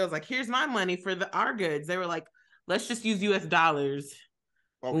 and Brazil's like, here's my money for our goods. They were like, let's just use US dollars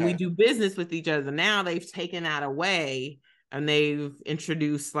when we do business with each other. Now they've taken that away, and they've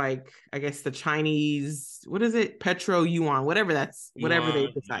introduced, like, I guess the Chinese, what is it, petro yuan, whatever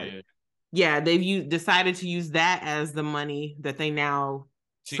they've decided. Yeah, they've decided to use that as the money that they now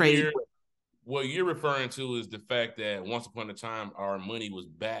trade with. What you're referring to is the fact that once upon a time, our money was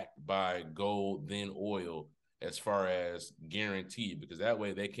backed by gold, then oil, as far as guaranteed, because that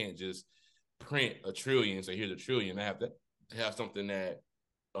way they can't just print $1 trillion. So here's $1 trillion. They have to have something that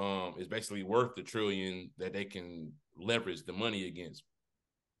is basically worth $1 trillion that they can leverage the money against.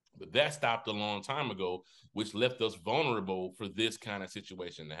 But that stopped a long time ago, which left us vulnerable for this kind of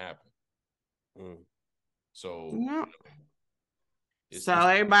situation to happen. So. Yeah. So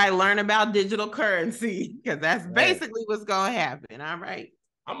everybody learn about digital currency, because that's basically what's gonna happen. All right.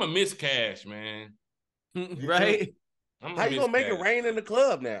 I'm gonna miss cash, man. Right? How you gonna make it rain in the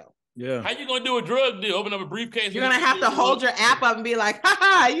club now? Yeah. How you gonna do a drug deal? Open up a briefcase. You're gonna have to hold your app up and be like,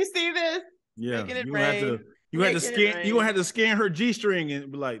 "Ha, you see this? Yeah. Making it rain." You gonna have to scan her G-string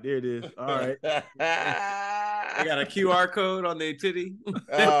and be like, there it is. All right. They got a QR code on their titty.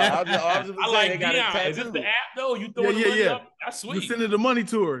 I like Dion. Is this the app though? You throw the money up? That's sweet. You send her the money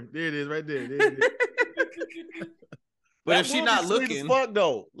to her. There it is, right there. There it is. But if she's not looking, fuck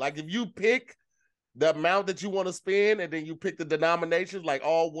though. Like if you pick the amount that you want to spend, and then you pick the denominations, like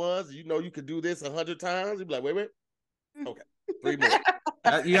all ones, you know you could do this 100 times. You'd be like, wait, okay, 3 more.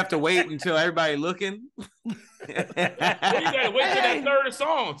 You have to wait until everybody looking. You gotta wait till that third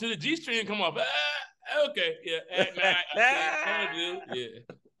song, till the G string come up. Okay,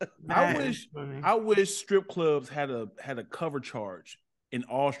 I wish strip clubs had a cover charge and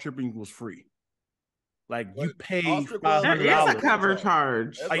all stripping was free. Like you pay $500. There is a cover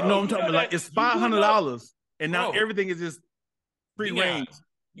charge. Like no, I'm talking about like it's $500, and now everything is just free range.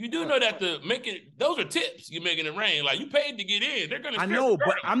 You do know that those are tips you're making it rain. Like you paid to get in. They're gonna. I know,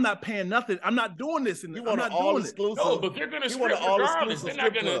 but I'm not paying nothing. I'm not doing this. You want an all exclusive? No, but they're gonna strip regardless. They're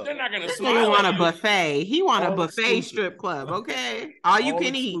not gonna. He want a buffet. He want a buffet strip club. Okay, all you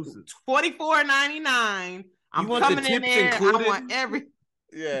can eat. $24.99. I'm coming in there. I want every.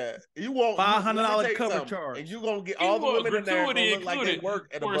 Yeah, you want $500 cover charge, and you gonna get all the women in there gonna look like they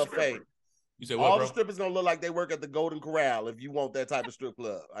work at a buffet. You said all the strippers gonna look like they work at the Golden Corral if you want that type of strip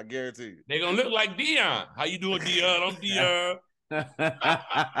club. I guarantee you. They're gonna look like Dion. How you doing, Dion? I'm Dion.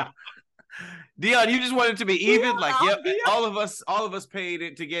 Dion, you just want it to be even. Like, yep, all of us paid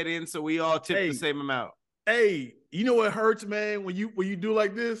it to get in, so we all tipped the same amount. Hey, you know what hurts, man? When you do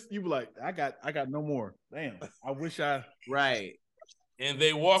like this, you be like, I got no more. Damn, I wish I right. And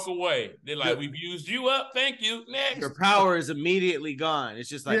they walk away. They're like, we've used you up. Thank you. Next. Your power is immediately gone. It's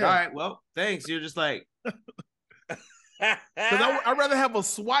just like, all right, well, thanks. You're just like. Because I'd rather have a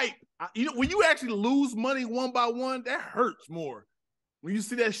swipe. When you actually lose money one by one, that hurts more. When you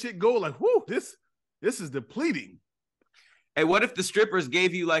see that shit go, like, whoo, this is depleting. Hey, what if the strippers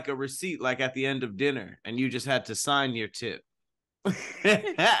gave you like a receipt, like at the end of dinner, and you just had to sign your tip?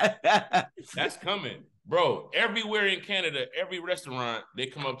 That's coming. Bro, everywhere in Canada, every restaurant, they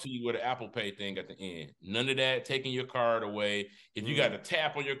come up to you with an Apple Pay thing at the end. None of that taking your card away. If you got a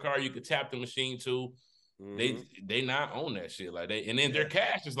tap on your card, you could tap the machine too. They not own that shit. Like and then their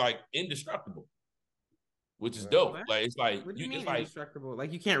cash is like indestructible, which is dope. What? Like it's like what do you mean it's like indestructible?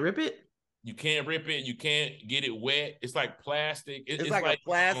 Like you can't rip it? You can't rip it. You can't get it wet. It's like plastic. It's like a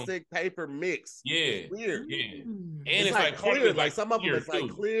plastic paper mix. Yeah, it's weird. Yeah, and it's like clear. Like some of them, it's like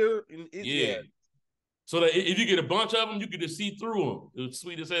clear. Yeah. So that if you get a bunch of them, you can just see through them. It's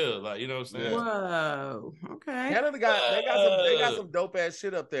sweet as hell. Like, you know what I'm saying? Whoa. Okay. Canada they got some dope ass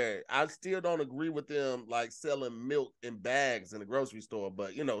shit up there. I still don't agree with them like selling milk in bags in the grocery store,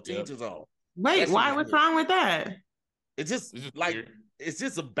 but you know, to each his own. Wait, why? What's wrong with that? It's just like weird. It's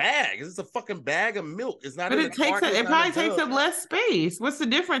just a bag. It's just a fucking bag of milk. It's not. But it probably takes up less space. What's the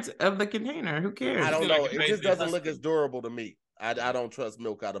difference of the container? Who cares? I don't know. It just doesn't look as durable to me. I don't trust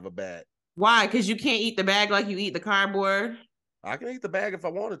milk out of a bag. Why? Because you can't eat the bag like you eat the cardboard? I can eat the bag if I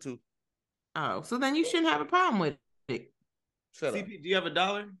wanted to. Oh, so then you shouldn't have a problem with it. Shut up. Do you have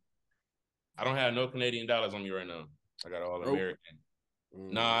 $1? I don't have no Canadian dollars on me right now. I got all American.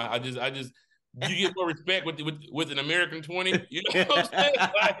 Nah, I just you get more respect with an American 20. You know what I'm saying?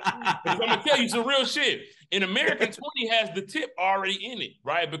 Like, I'm gonna tell you some real shit. An American 20 has the tip already in it,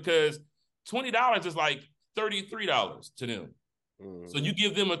 right? Because $20 is like $33 to them. So you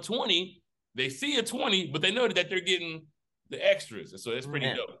give them a 20, they see a 20, but they know that they're getting the extras. And so it's pretty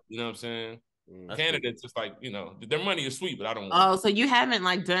dope. You know what I'm saying? Canada, it's just like, you know, their money is sweet, but I don't want Oh, so you haven't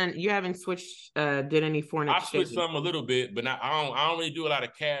switched, did any foreign exchange? I switched some a little bit, but I don't really do a lot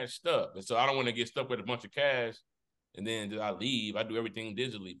of cash stuff. And so I don't want to get stuck with a bunch of cash and then I leave. I do everything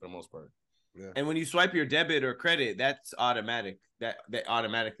digitally for the most part. Yeah. And when you swipe your debit or credit, that's automatic. That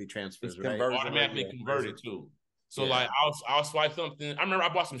automatically transfers, right? Automatically converted too. So like I'll swipe something. I remember I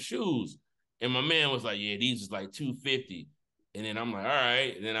bought some shoes and my man was like, yeah, these is like $250. And then I'm like, all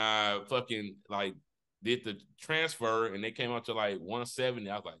right. And then I fucking like did the transfer and they came out to like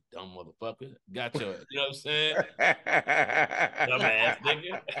 $170. I was like, dumb motherfucker. Got your, you know what I'm saying? Dumbass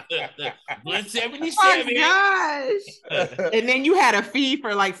nigga. $177. Oh gosh. And then you had a fee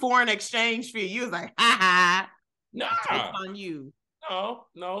for like foreign exchange fee. You was like, ha ha. Nah. It's on you.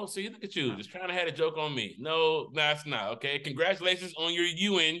 No. See, look at you, just trying to have a joke on me. No, that's not okay. Congratulations on your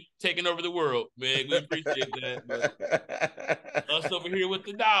UN taking over the world, man. We appreciate that. But us over here with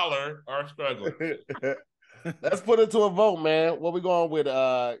the dollar are struggling. Let's put it to a vote, man. What we going with?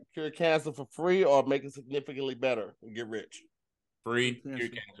 Cure cancer for free or make it significantly better and get rich? Free. Cure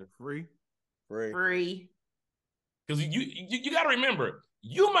cancer. Free. Because you got to remember,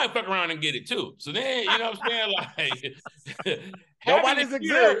 you might fuck around and get it too. So then, you know what I'm saying? Like, nobody's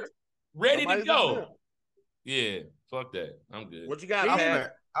exempt. Ready to go. Exempt. Yeah, fuck that. I'm good. What you got, man?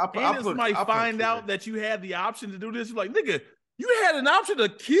 Somebody find out that you had the option to do this. You're like, nigga, you had an option to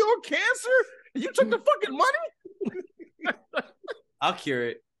cure cancer and you took the fucking money? I'll cure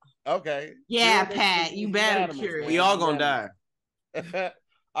it. Okay. Yeah, Pat, you better cure it. We all gonna die.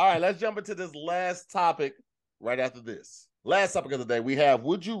 All right, let's jump into this last topic right after this. Last topic of the day, we have,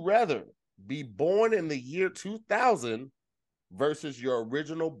 would you rather be born in the year 2000 versus your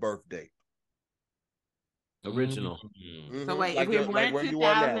original birth date? Original. Mm-hmm. So wait, like if we were born in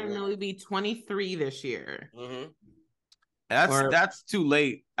 2000, it would be 23 this year. Mm-hmm. That's too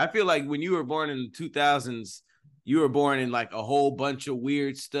late. I feel like when you were born in the 2000s, you were born in like a whole bunch of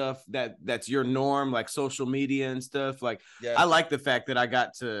weird stuff that's your norm, like social media and stuff. Like, I like the fact that I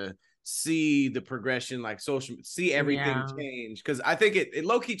got to see the progression, like see everything change, because I think it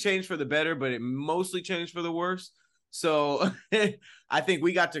low-key changed for the better, but it mostly changed for the worse. So I think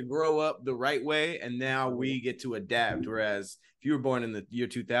we got to grow up the right way, and now we get to adapt. Whereas if you were born in the year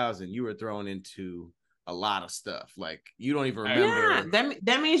 2000, you were thrown into a lot of stuff. Like, you don't even remember. Yeah,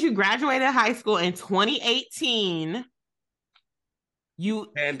 that means you graduated high school in 2018. You're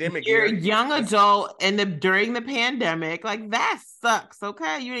a young adult during the pandemic. Like, that sucks.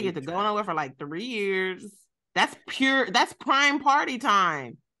 Okay, you didn't get to go nowhere for like 3 years. That's prime party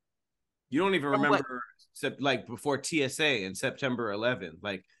time. You don't even remember except like before TSA in September 11.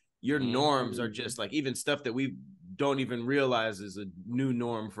 Like, your norms are just like, even stuff that we don't even realize is a new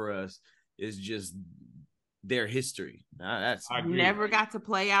norm for us is just their history. You never got to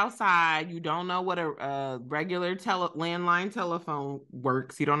play outside. You don't know what a regular landline telephone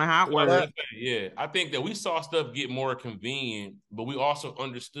works. You don't know how it works. Yeah, I think that we saw stuff get more convenient, but we also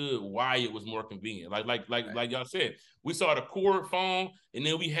understood why it was more convenient. Like y'all said, we saw the cord phone, and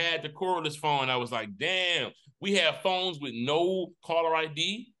then we had the cordless phone. I was like, damn, we have phones with no caller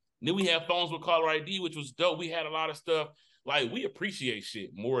ID. And then we have phones with caller ID, which was dope. We had a lot of stuff. Like, we appreciate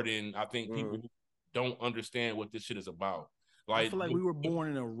shit more than I think people don't understand what this shit is about. Like, I feel like we were born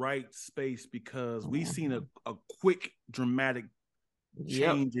in the right space because we've seen a quick, dramatic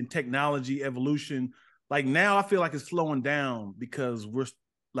change in technology evolution. Like now, I feel like it's slowing down because we're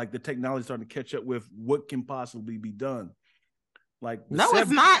like the technology starting to catch up with what can possibly be done. Like no,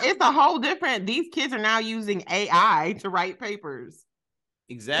 it's not. It's a whole different. These kids are now using AI to write papers.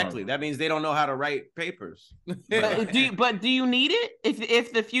 Exactly. That means they don't know how to write papers. But do you need it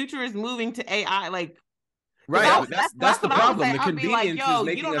if the future is moving to AI? Like, right. That's the problem. The convenience is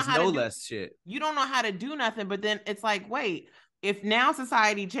making us know less shit. You don't know how to do nothing, but then it's like, wait, if now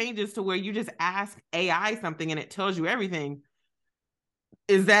society changes to where you just ask AI something and it tells you everything,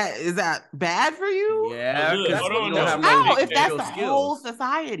 is that bad for you? Yeah, if that's the whole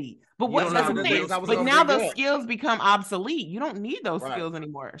society. But what's the thing? But now those skills become obsolete. You don't need those skills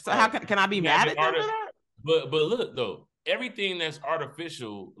anymore. So how can I be mad at them for that? But look though, everything that's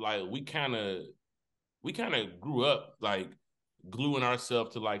artificial, like we kind of grew up like gluing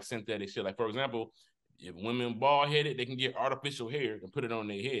ourselves to like synthetic shit. Like for example, if women bald headed, they can get artificial hair and put it on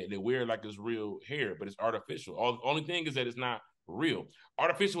their head. They wear it like it's real hair, but it's artificial. Only thing is that it's not real.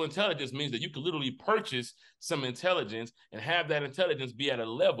 Artificial intelligence means that you can literally purchase some intelligence and have that intelligence be at a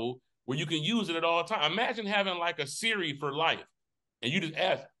level where you can use it at all times. Imagine having like a Siri for life, and you just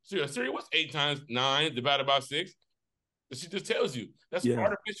ask Siri, what's 8 times 9 divided by 6? And she just tells you. That's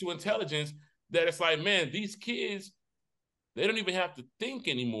artificial intelligence. That it's like, man, these kids, they don't even have to think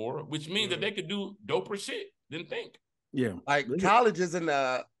anymore, which means that they could do doper shit than think. Yeah, like college isn't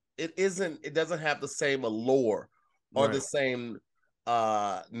it doesn't have the same allure or the same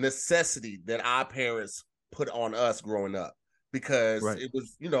necessity that our parents put on us growing up, because it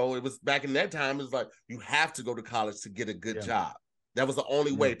was, it was back in that time, it was like you have to go to college to get a good job. That was the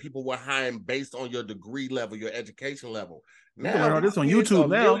only way. People were hiring based on your degree level, your education level. Now this on YouTube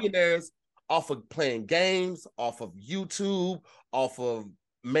now. Millionaires off of playing games, off of YouTube, off of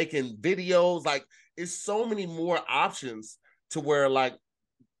making videos. Like, it's so many more options to where, like,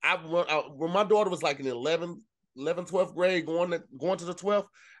 when my daughter was like in 11th, 12th grade, going to the 12th,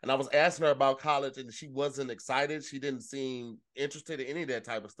 and I was asking her about college, and she wasn't excited. She didn't seem interested in any of that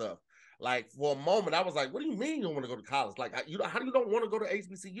type of stuff. Like, for a moment, I was like, what do you mean you don't want to go to college? Like, how do you don't want to go to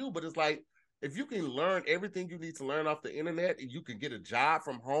HBCU? But it's like, if you can learn everything you need to learn off the internet, and you can get a job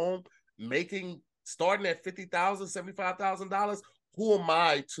from home, starting at $50,000, $75,000, who am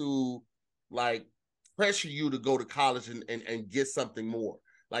I to like pressure you to go to college and get something more?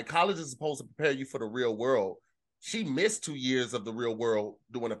 Like, college is supposed to prepare you for the real world. She missed 2 years of the real world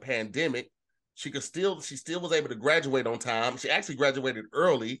during a pandemic. She still was able to graduate on time. She actually graduated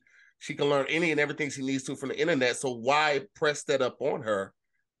early. She can learn any and everything she needs to from the internet. So why press that up on her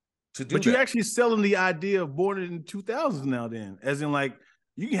to do that? But you're actually selling the idea of born in 2000s now then, as in like,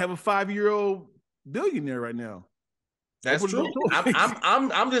 you can have a 5-year-old billionaire right now. That's true.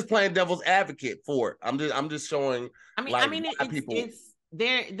 I'm just playing devil's advocate for it. I'm just showing.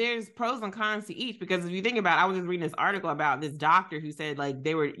 There's pros and cons to each, because if you think about it, I was just reading this article about this doctor who said like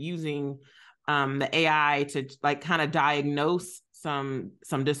they were using the AI to like kind of diagnose some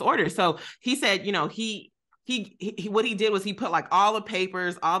disorders. So he said, he what he did was he put like all the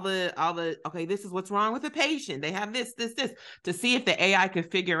papers, all the okay, this is what's wrong with the patient. They have this to see if the AI could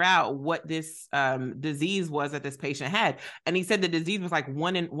figure out what this disease was that this patient had. And he said the disease was like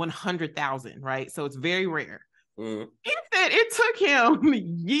 1 in 100,000, right? So it's very rare. Mm-hmm. He said it took him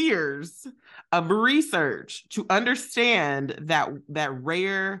years of research to understand that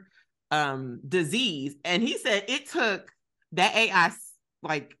rare disease. And he said it took that AI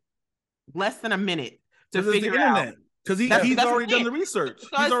like less than a minute to figure out, because he's already done the research.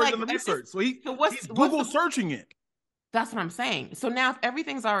 He's already done the research, so he's Google searching it. That's what I'm saying. So now, if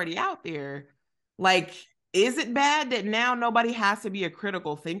everything's already out there, like, is it bad that now nobody has to be a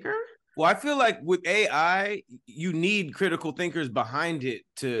critical thinker? Well, I feel like with AI, you need critical thinkers behind it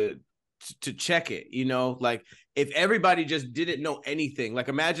to check it. Like if everybody just didn't know anything, like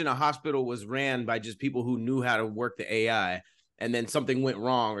imagine a hospital was ran by just people who knew how to work the AI, and then something went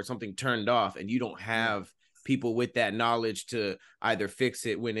wrong or something turned off, and you don't have people with that knowledge to either fix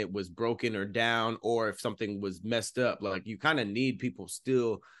it when it was broken or down, or if something was messed up. Like, you kind of need people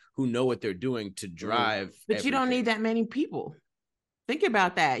still who know what they're doing to drive. But everything. You don't need that many people. Think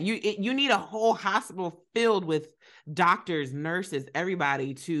about that. You need a whole hospital filled with doctors, nurses,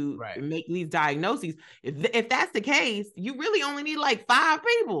 everybody to make these diagnoses. If that's the case, you really only need like 5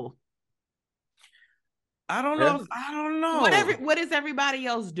 people. I don't know. I don't know. What is everybody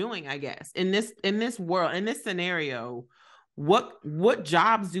else doing, I guess, in this world, in this scenario? What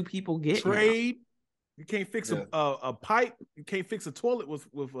jobs do people get? Trade. Now? You can't fix a pipe. You can't fix a toilet with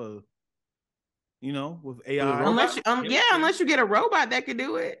you know, with AI. Unless you get a robot that could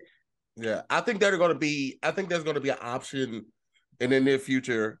do it. Yeah, I think there's going to be an option in the near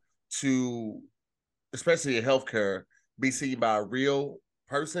future to, especially in healthcare, be seen by a real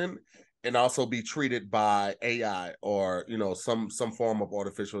person and also be treated by AI or, you know, some form of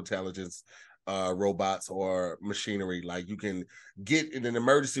artificial intelligence, robots or machinery. Like you can get in an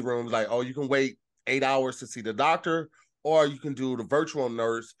emergency room, like, oh, you can wait 8 hours to see the doctor, or you can do the virtual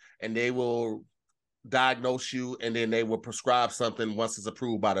nurse and they will diagnose you and then they will prescribe something once it's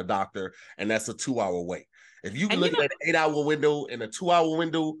approved by the doctor, and that's a 2-hour wait. If you look at an 8-hour window and a 2-hour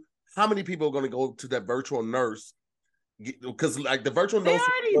window, how many people are going to go to that virtual nurse? Because like the virtual nurse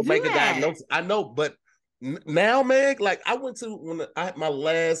will make a diagnosis. I know, but now, Meg, like I went to when I had my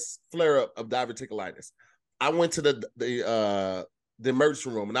last flare up of diverticulitis, I went to the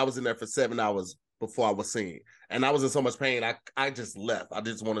emergency room and I was in there for 7 hours before I was seen. And I was in so much pain, I just left. I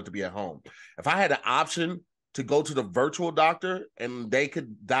just wanted to be at home. If I had an option to go to the virtual doctor and they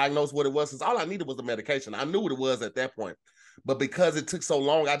could diagnose what it was, because all I needed was the medication. I knew what it was at that point. But because it took so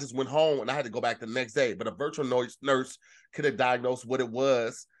long, I just went home and I had to go back the next day. But a virtual nurse could have diagnosed what it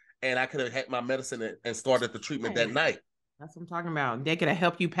was, and I could have had my medicine and started the treatment that night. That's what I'm talking about. They could have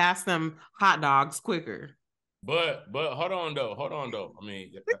helped you pass them hot dogs quicker. But hold on though. I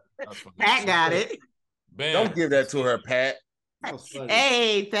mean, Pat got it. Bam. Don't give that to her, Pat.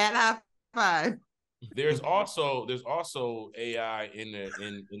 Hey, Pat, high five. There's also AI in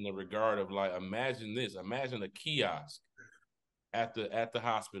the regard of like, imagine a kiosk at the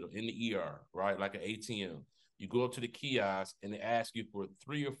hospital in the ER, right? Like an ATM. You go up to the kiosk and they ask you for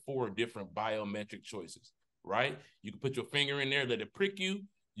 3 or 4 different biometric choices, right? You can put your finger in there, let it prick you.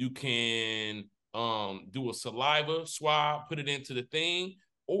 You can do a saliva swab, put it into the thing,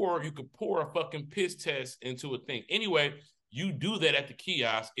 or you could pour a fucking piss test into a thing. Anyway, you do that at the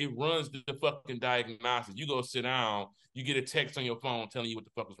kiosk, it runs the fucking diagnosis. You go sit down, you get a text on your phone telling you what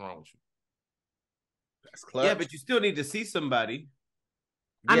the fuck is wrong with you. That's clever. Yeah, but you still need to see somebody.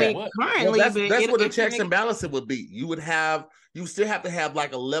 I mean, currently, that's what the checks and balances would be. You still have to have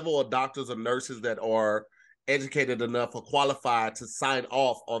like a level of doctors or nurses that are educated enough or qualified to sign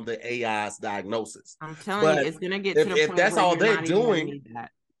off on the AI's diagnosis. I'm telling you, it's gonna get to the point if that's where all they're doing.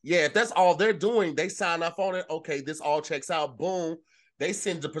 Yeah, if that's all they're doing, they sign off on it. Okay, this all checks out. Boom. They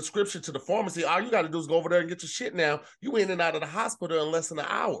send the prescription to the pharmacy. All you got to do is go over there and get your shit now. You in and out of the hospital in less than an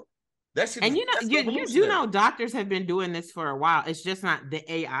hour. That shit. And you do know doctors have been doing this for a while. It's just not the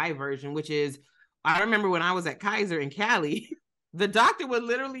AI version, which is, I remember when I was at Kaiser in Cali, the doctor would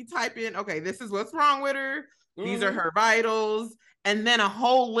literally type in, okay, this is what's wrong with her. These are her vitals. And then a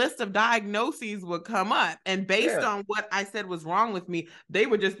whole list of diagnoses would come up. And based on what I said was wrong with me, they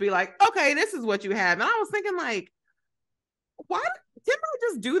would just be like, okay, this is what you have. And I was thinking like, why didn't I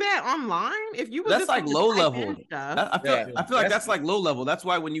just do that online? If you was that's just like low level. I feel like that's like low level. That's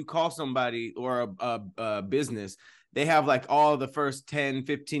why when you call somebody or a business, they have like all the first 10,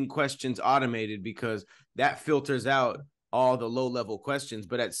 15 questions automated because that filters out all the low level questions.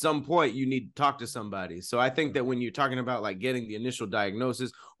 But at some point you need to talk to somebody. So I think that when you're talking about like getting the initial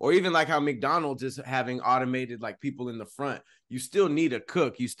diagnosis, or even like how McDonald's is having automated like people in the front, you still need a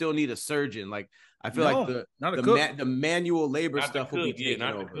cook. You still need a surgeon. Like I feel like the manual labor stuff will be taken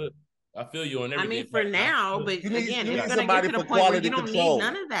over. I feel you on everything. I mean, for now, but again, it's going to get to the point where you don't need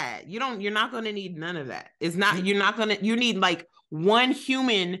none of that. You're not going to need none of that. It's not, you need like one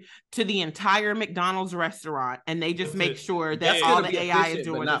human to the entire McDonald's restaurant, and they just make sure that all the AI is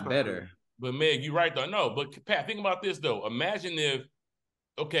doing not better. But Meg, you're right though. No, but Pat, think about this though. Imagine if,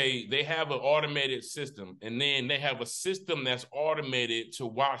 okay, they have an automated system, and then they have a system that's automated to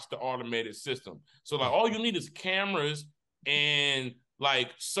watch the automated system. So like all you need is cameras and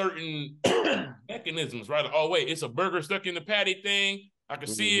like certain mechanisms, right? Like, oh wait, it's a burger stuck in the patty thing. I can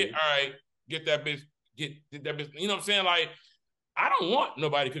see it. All right, get that bitch. Get that bitch. You know what I'm saying? Like, I don't want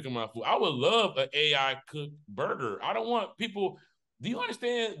nobody cooking my food. I would love an AI cooked burger. I don't want people. Do you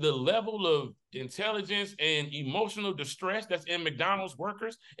understand the level of intelligence and emotional distress that's in McDonald's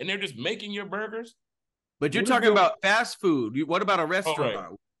workers, and they're just making your burgers? But you're talking about fast food. What about a restaurant? Oh, right.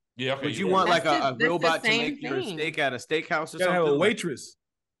 Yeah, okay. Would you want like a robot to make your steak at a steakhouse or something? Have a waitress.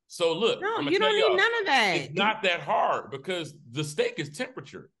 So look, no, you don't need none of that. It's not that hard because the steak is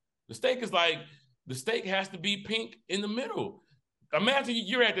temperature. The steak is like, the steak has to be pink in the middle. Imagine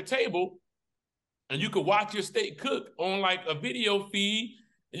you're at the table and you could watch your steak cook on like a video feed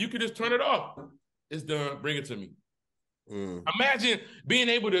and you could just turn it off. It's done. Bring it to me. Imagine being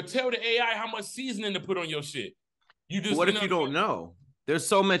able to tell the AI how much seasoning to put on your shit. What if you don't know? There's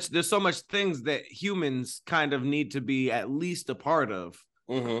so much things that humans kind of need to be at least a part of.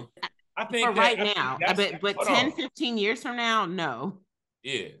 I I think for right now. But 10, 15 years from now, no.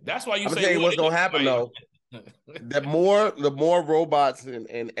 Yeah, that's why you I'm say tell you what's gonna happen though. The more robots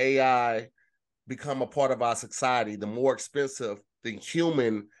and AI become a part of our society, the more expensive the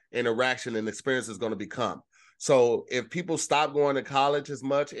human interaction and experience is going to become. So if people stop going to college as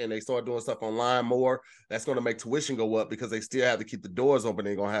much and they start doing stuff online more, that's going to make tuition go up because they still have to keep the doors open.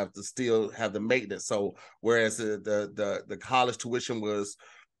 They're going to have to still have the maintenance. So whereas the college tuition was,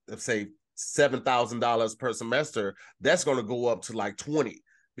 let's say, $7,000 per semester, that's going to go up to like 20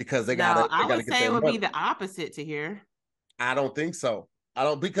 because they got to. I would say it would be the opposite to here. I don't think so. I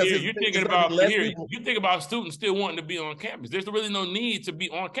don't, because you're thinking about here. You think about students still wanting to be on campus. There's really no need to be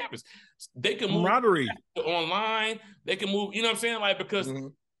on campus. They can move online. They can move. You know what I'm saying? Like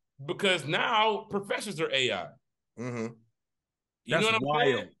because now professors are AI. Mm-hmm. That's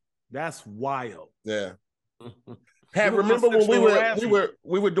wild. That's wild. Yeah. Pat, remember when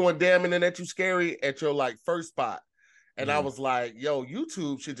we were doing Damn Internet You Scary at your like first spot, and I was like, yo,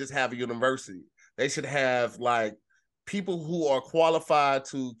 YouTube should just have a university. They should have like people who are qualified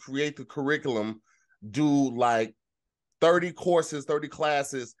to create the curriculum do like 30 courses, 30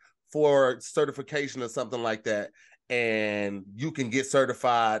 classes for certification or something like that. And you can get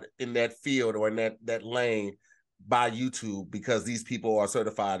certified in that field or in that lane by YouTube because these people are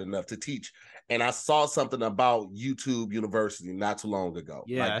certified enough to teach. And I saw something about YouTube University not too long ago.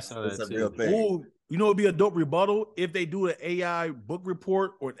 Yeah, like, I saw that too. Real thing. Ooh, you know, it'd be a dope rebuttal if they do an AI book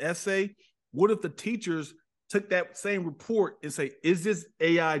report or an essay. What if the teachers took that same report and say, is this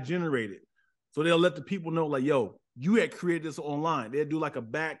AI generated? So they'll let the people know, like, yo, you had created this online. They'll do like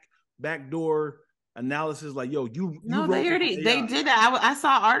a backdoor analysis, like, yo, you they did that. I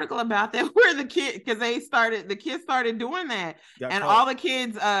saw an article about that where the kids started doing that, and all the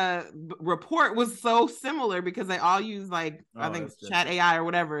kids report was so similar because they all use like I think Chat AI or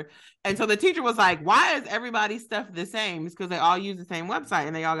whatever. And so the teacher was like, why is everybody's stuff the same? It's because they all use the same website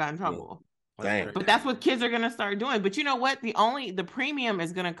and they all got in trouble. Dang. But that's what kids are going to start doing. But you know what? The premium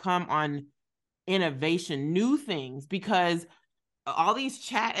is going to come on innovation, new things, because all these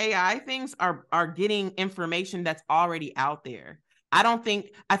chat AI things are getting information that's already out there. I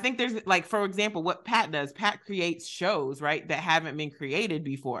think there's like, for example, what Pat does. Pat creates shows, right, that haven't been created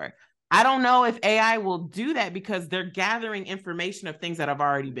before. I don't know if AI will do that because they're gathering information of things that have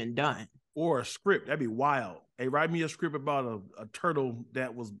already been done. Or a script. That'd be wild. Hey, write me a script about a turtle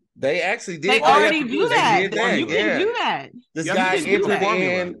that was. They actually did. They already do that. You can do that. This guy entered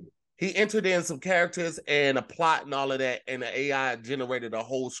in. He entered in some characters and a plot and all of that, and the AI generated a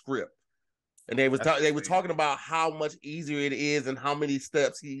whole script. And they were talking about how much easier it is and how many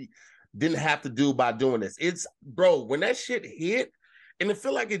steps he didn't have to do by doing this. It's, bro, when that shit hit, and it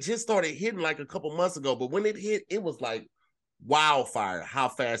felt like it just started hitting like a couple months ago, but when it hit, it was like wildfire how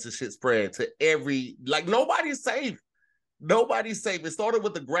fast this shit spread to nobody's safe. Nobody's safe. It started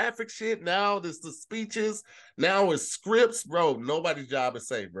with the graphic shit. Now there's the speeches. Now it's scripts, bro. Nobody's job is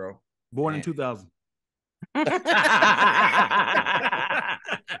safe, bro. Born in 2000.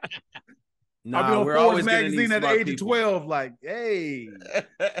 No, we're always magazine at the age of 12. Like, hey.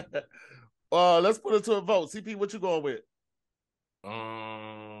 Let's put it to a vote. CP, what you going with? What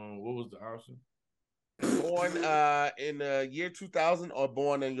was the option? Born in the year 2000 or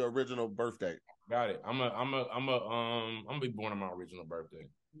born in your original birthday? Got it. I'm gonna be born on my original birthday.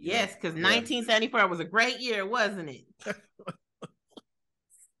 Yes, because 1974 was a great year, wasn't it?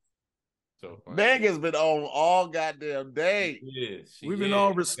 So Megan's been on all goddamn day. Yes, we've been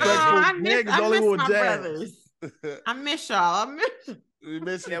all respectful. Megan's only one brothers. I miss y'all. We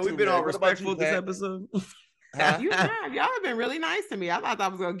miss you. Yeah, we've been all respectful this episode. Huh? Y'all have been really nice to me. I thought I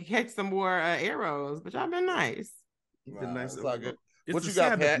was gonna catch some more arrows, but y'all been nice. Been nice. It's all good. It's what you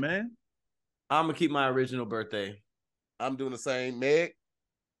got, Sabbath, Pat? Man? I'm gonna keep my original birthday. I'm doing the same. Meg?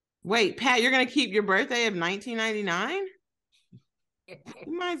 Wait, Pat, you're gonna keep your birthday of 1999?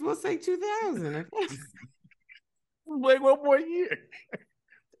 You might as well say 2000. Wait one more year.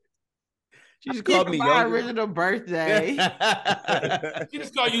 She just called me my younger. original birthday. She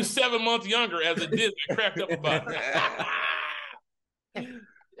just called you 7 months younger as a Disney cracked up about it.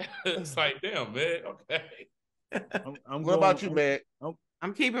 It's like, damn, man. Okay. What about you, man?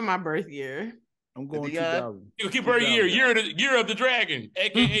 I'm keeping my birth year. I'm going 2000. You keep her year of the dragon,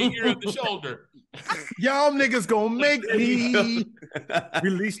 aka year of the shoulder. Y'all niggas gonna make me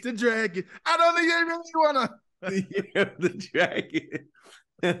release the dragon. I don't think you really wanna. Year of the dragon.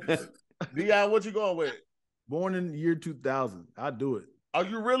 Dion, what you going with? Born in the year 2000. I'll do it. Are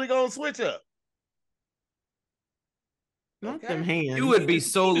you really gonna switch up? Not them hands. You would be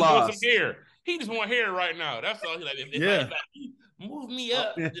so lost. He just want hair right now. That's all. He like. move me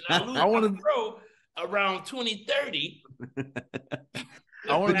up, then I lose my bro around 2030.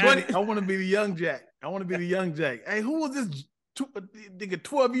 I want to be the young Jack. I want to be the young Jack. Hey, who was this nigga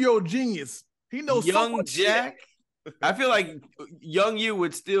 12-year-old genius? He knows young Jack. Shit. I feel like young you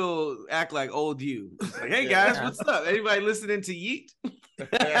would still act like old you. Like, hey guys, what's up? Anybody listening to Yeet?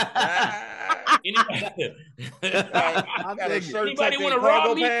 Anybody want a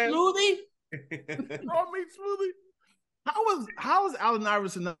raw meat smoothie? Raw meat smoothie. How is Allen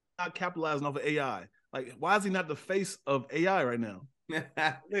Iverson not capitalizing off of AI? Like, why is he not the face of AI right now?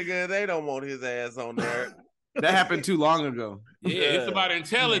 Nigga, they don't want his ass on there. That happened too long ago. Yeah, it's about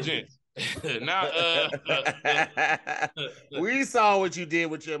intelligence. We saw what you did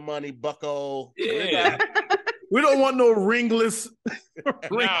with your money, bucko. Yeah. We don't want no ringless.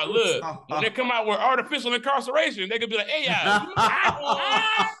 Now look, when they come out with artificial incarceration, they could be like, AI.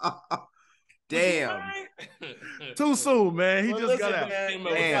 Damn. Too soon, man. He just got out.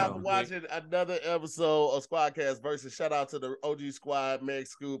 Thanks for watching another episode of SquADcast Versus. Shout out to the OG Squad, Meg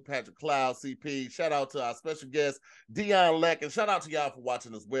Scoop, Patrick Cloud, CP. Shout out to our special guest, Dion Lack, and shout out to y'all for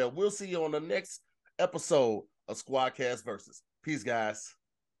watching as well. We'll see you on the next episode of SquADcast Versus. Peace, guys.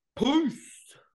 Peace.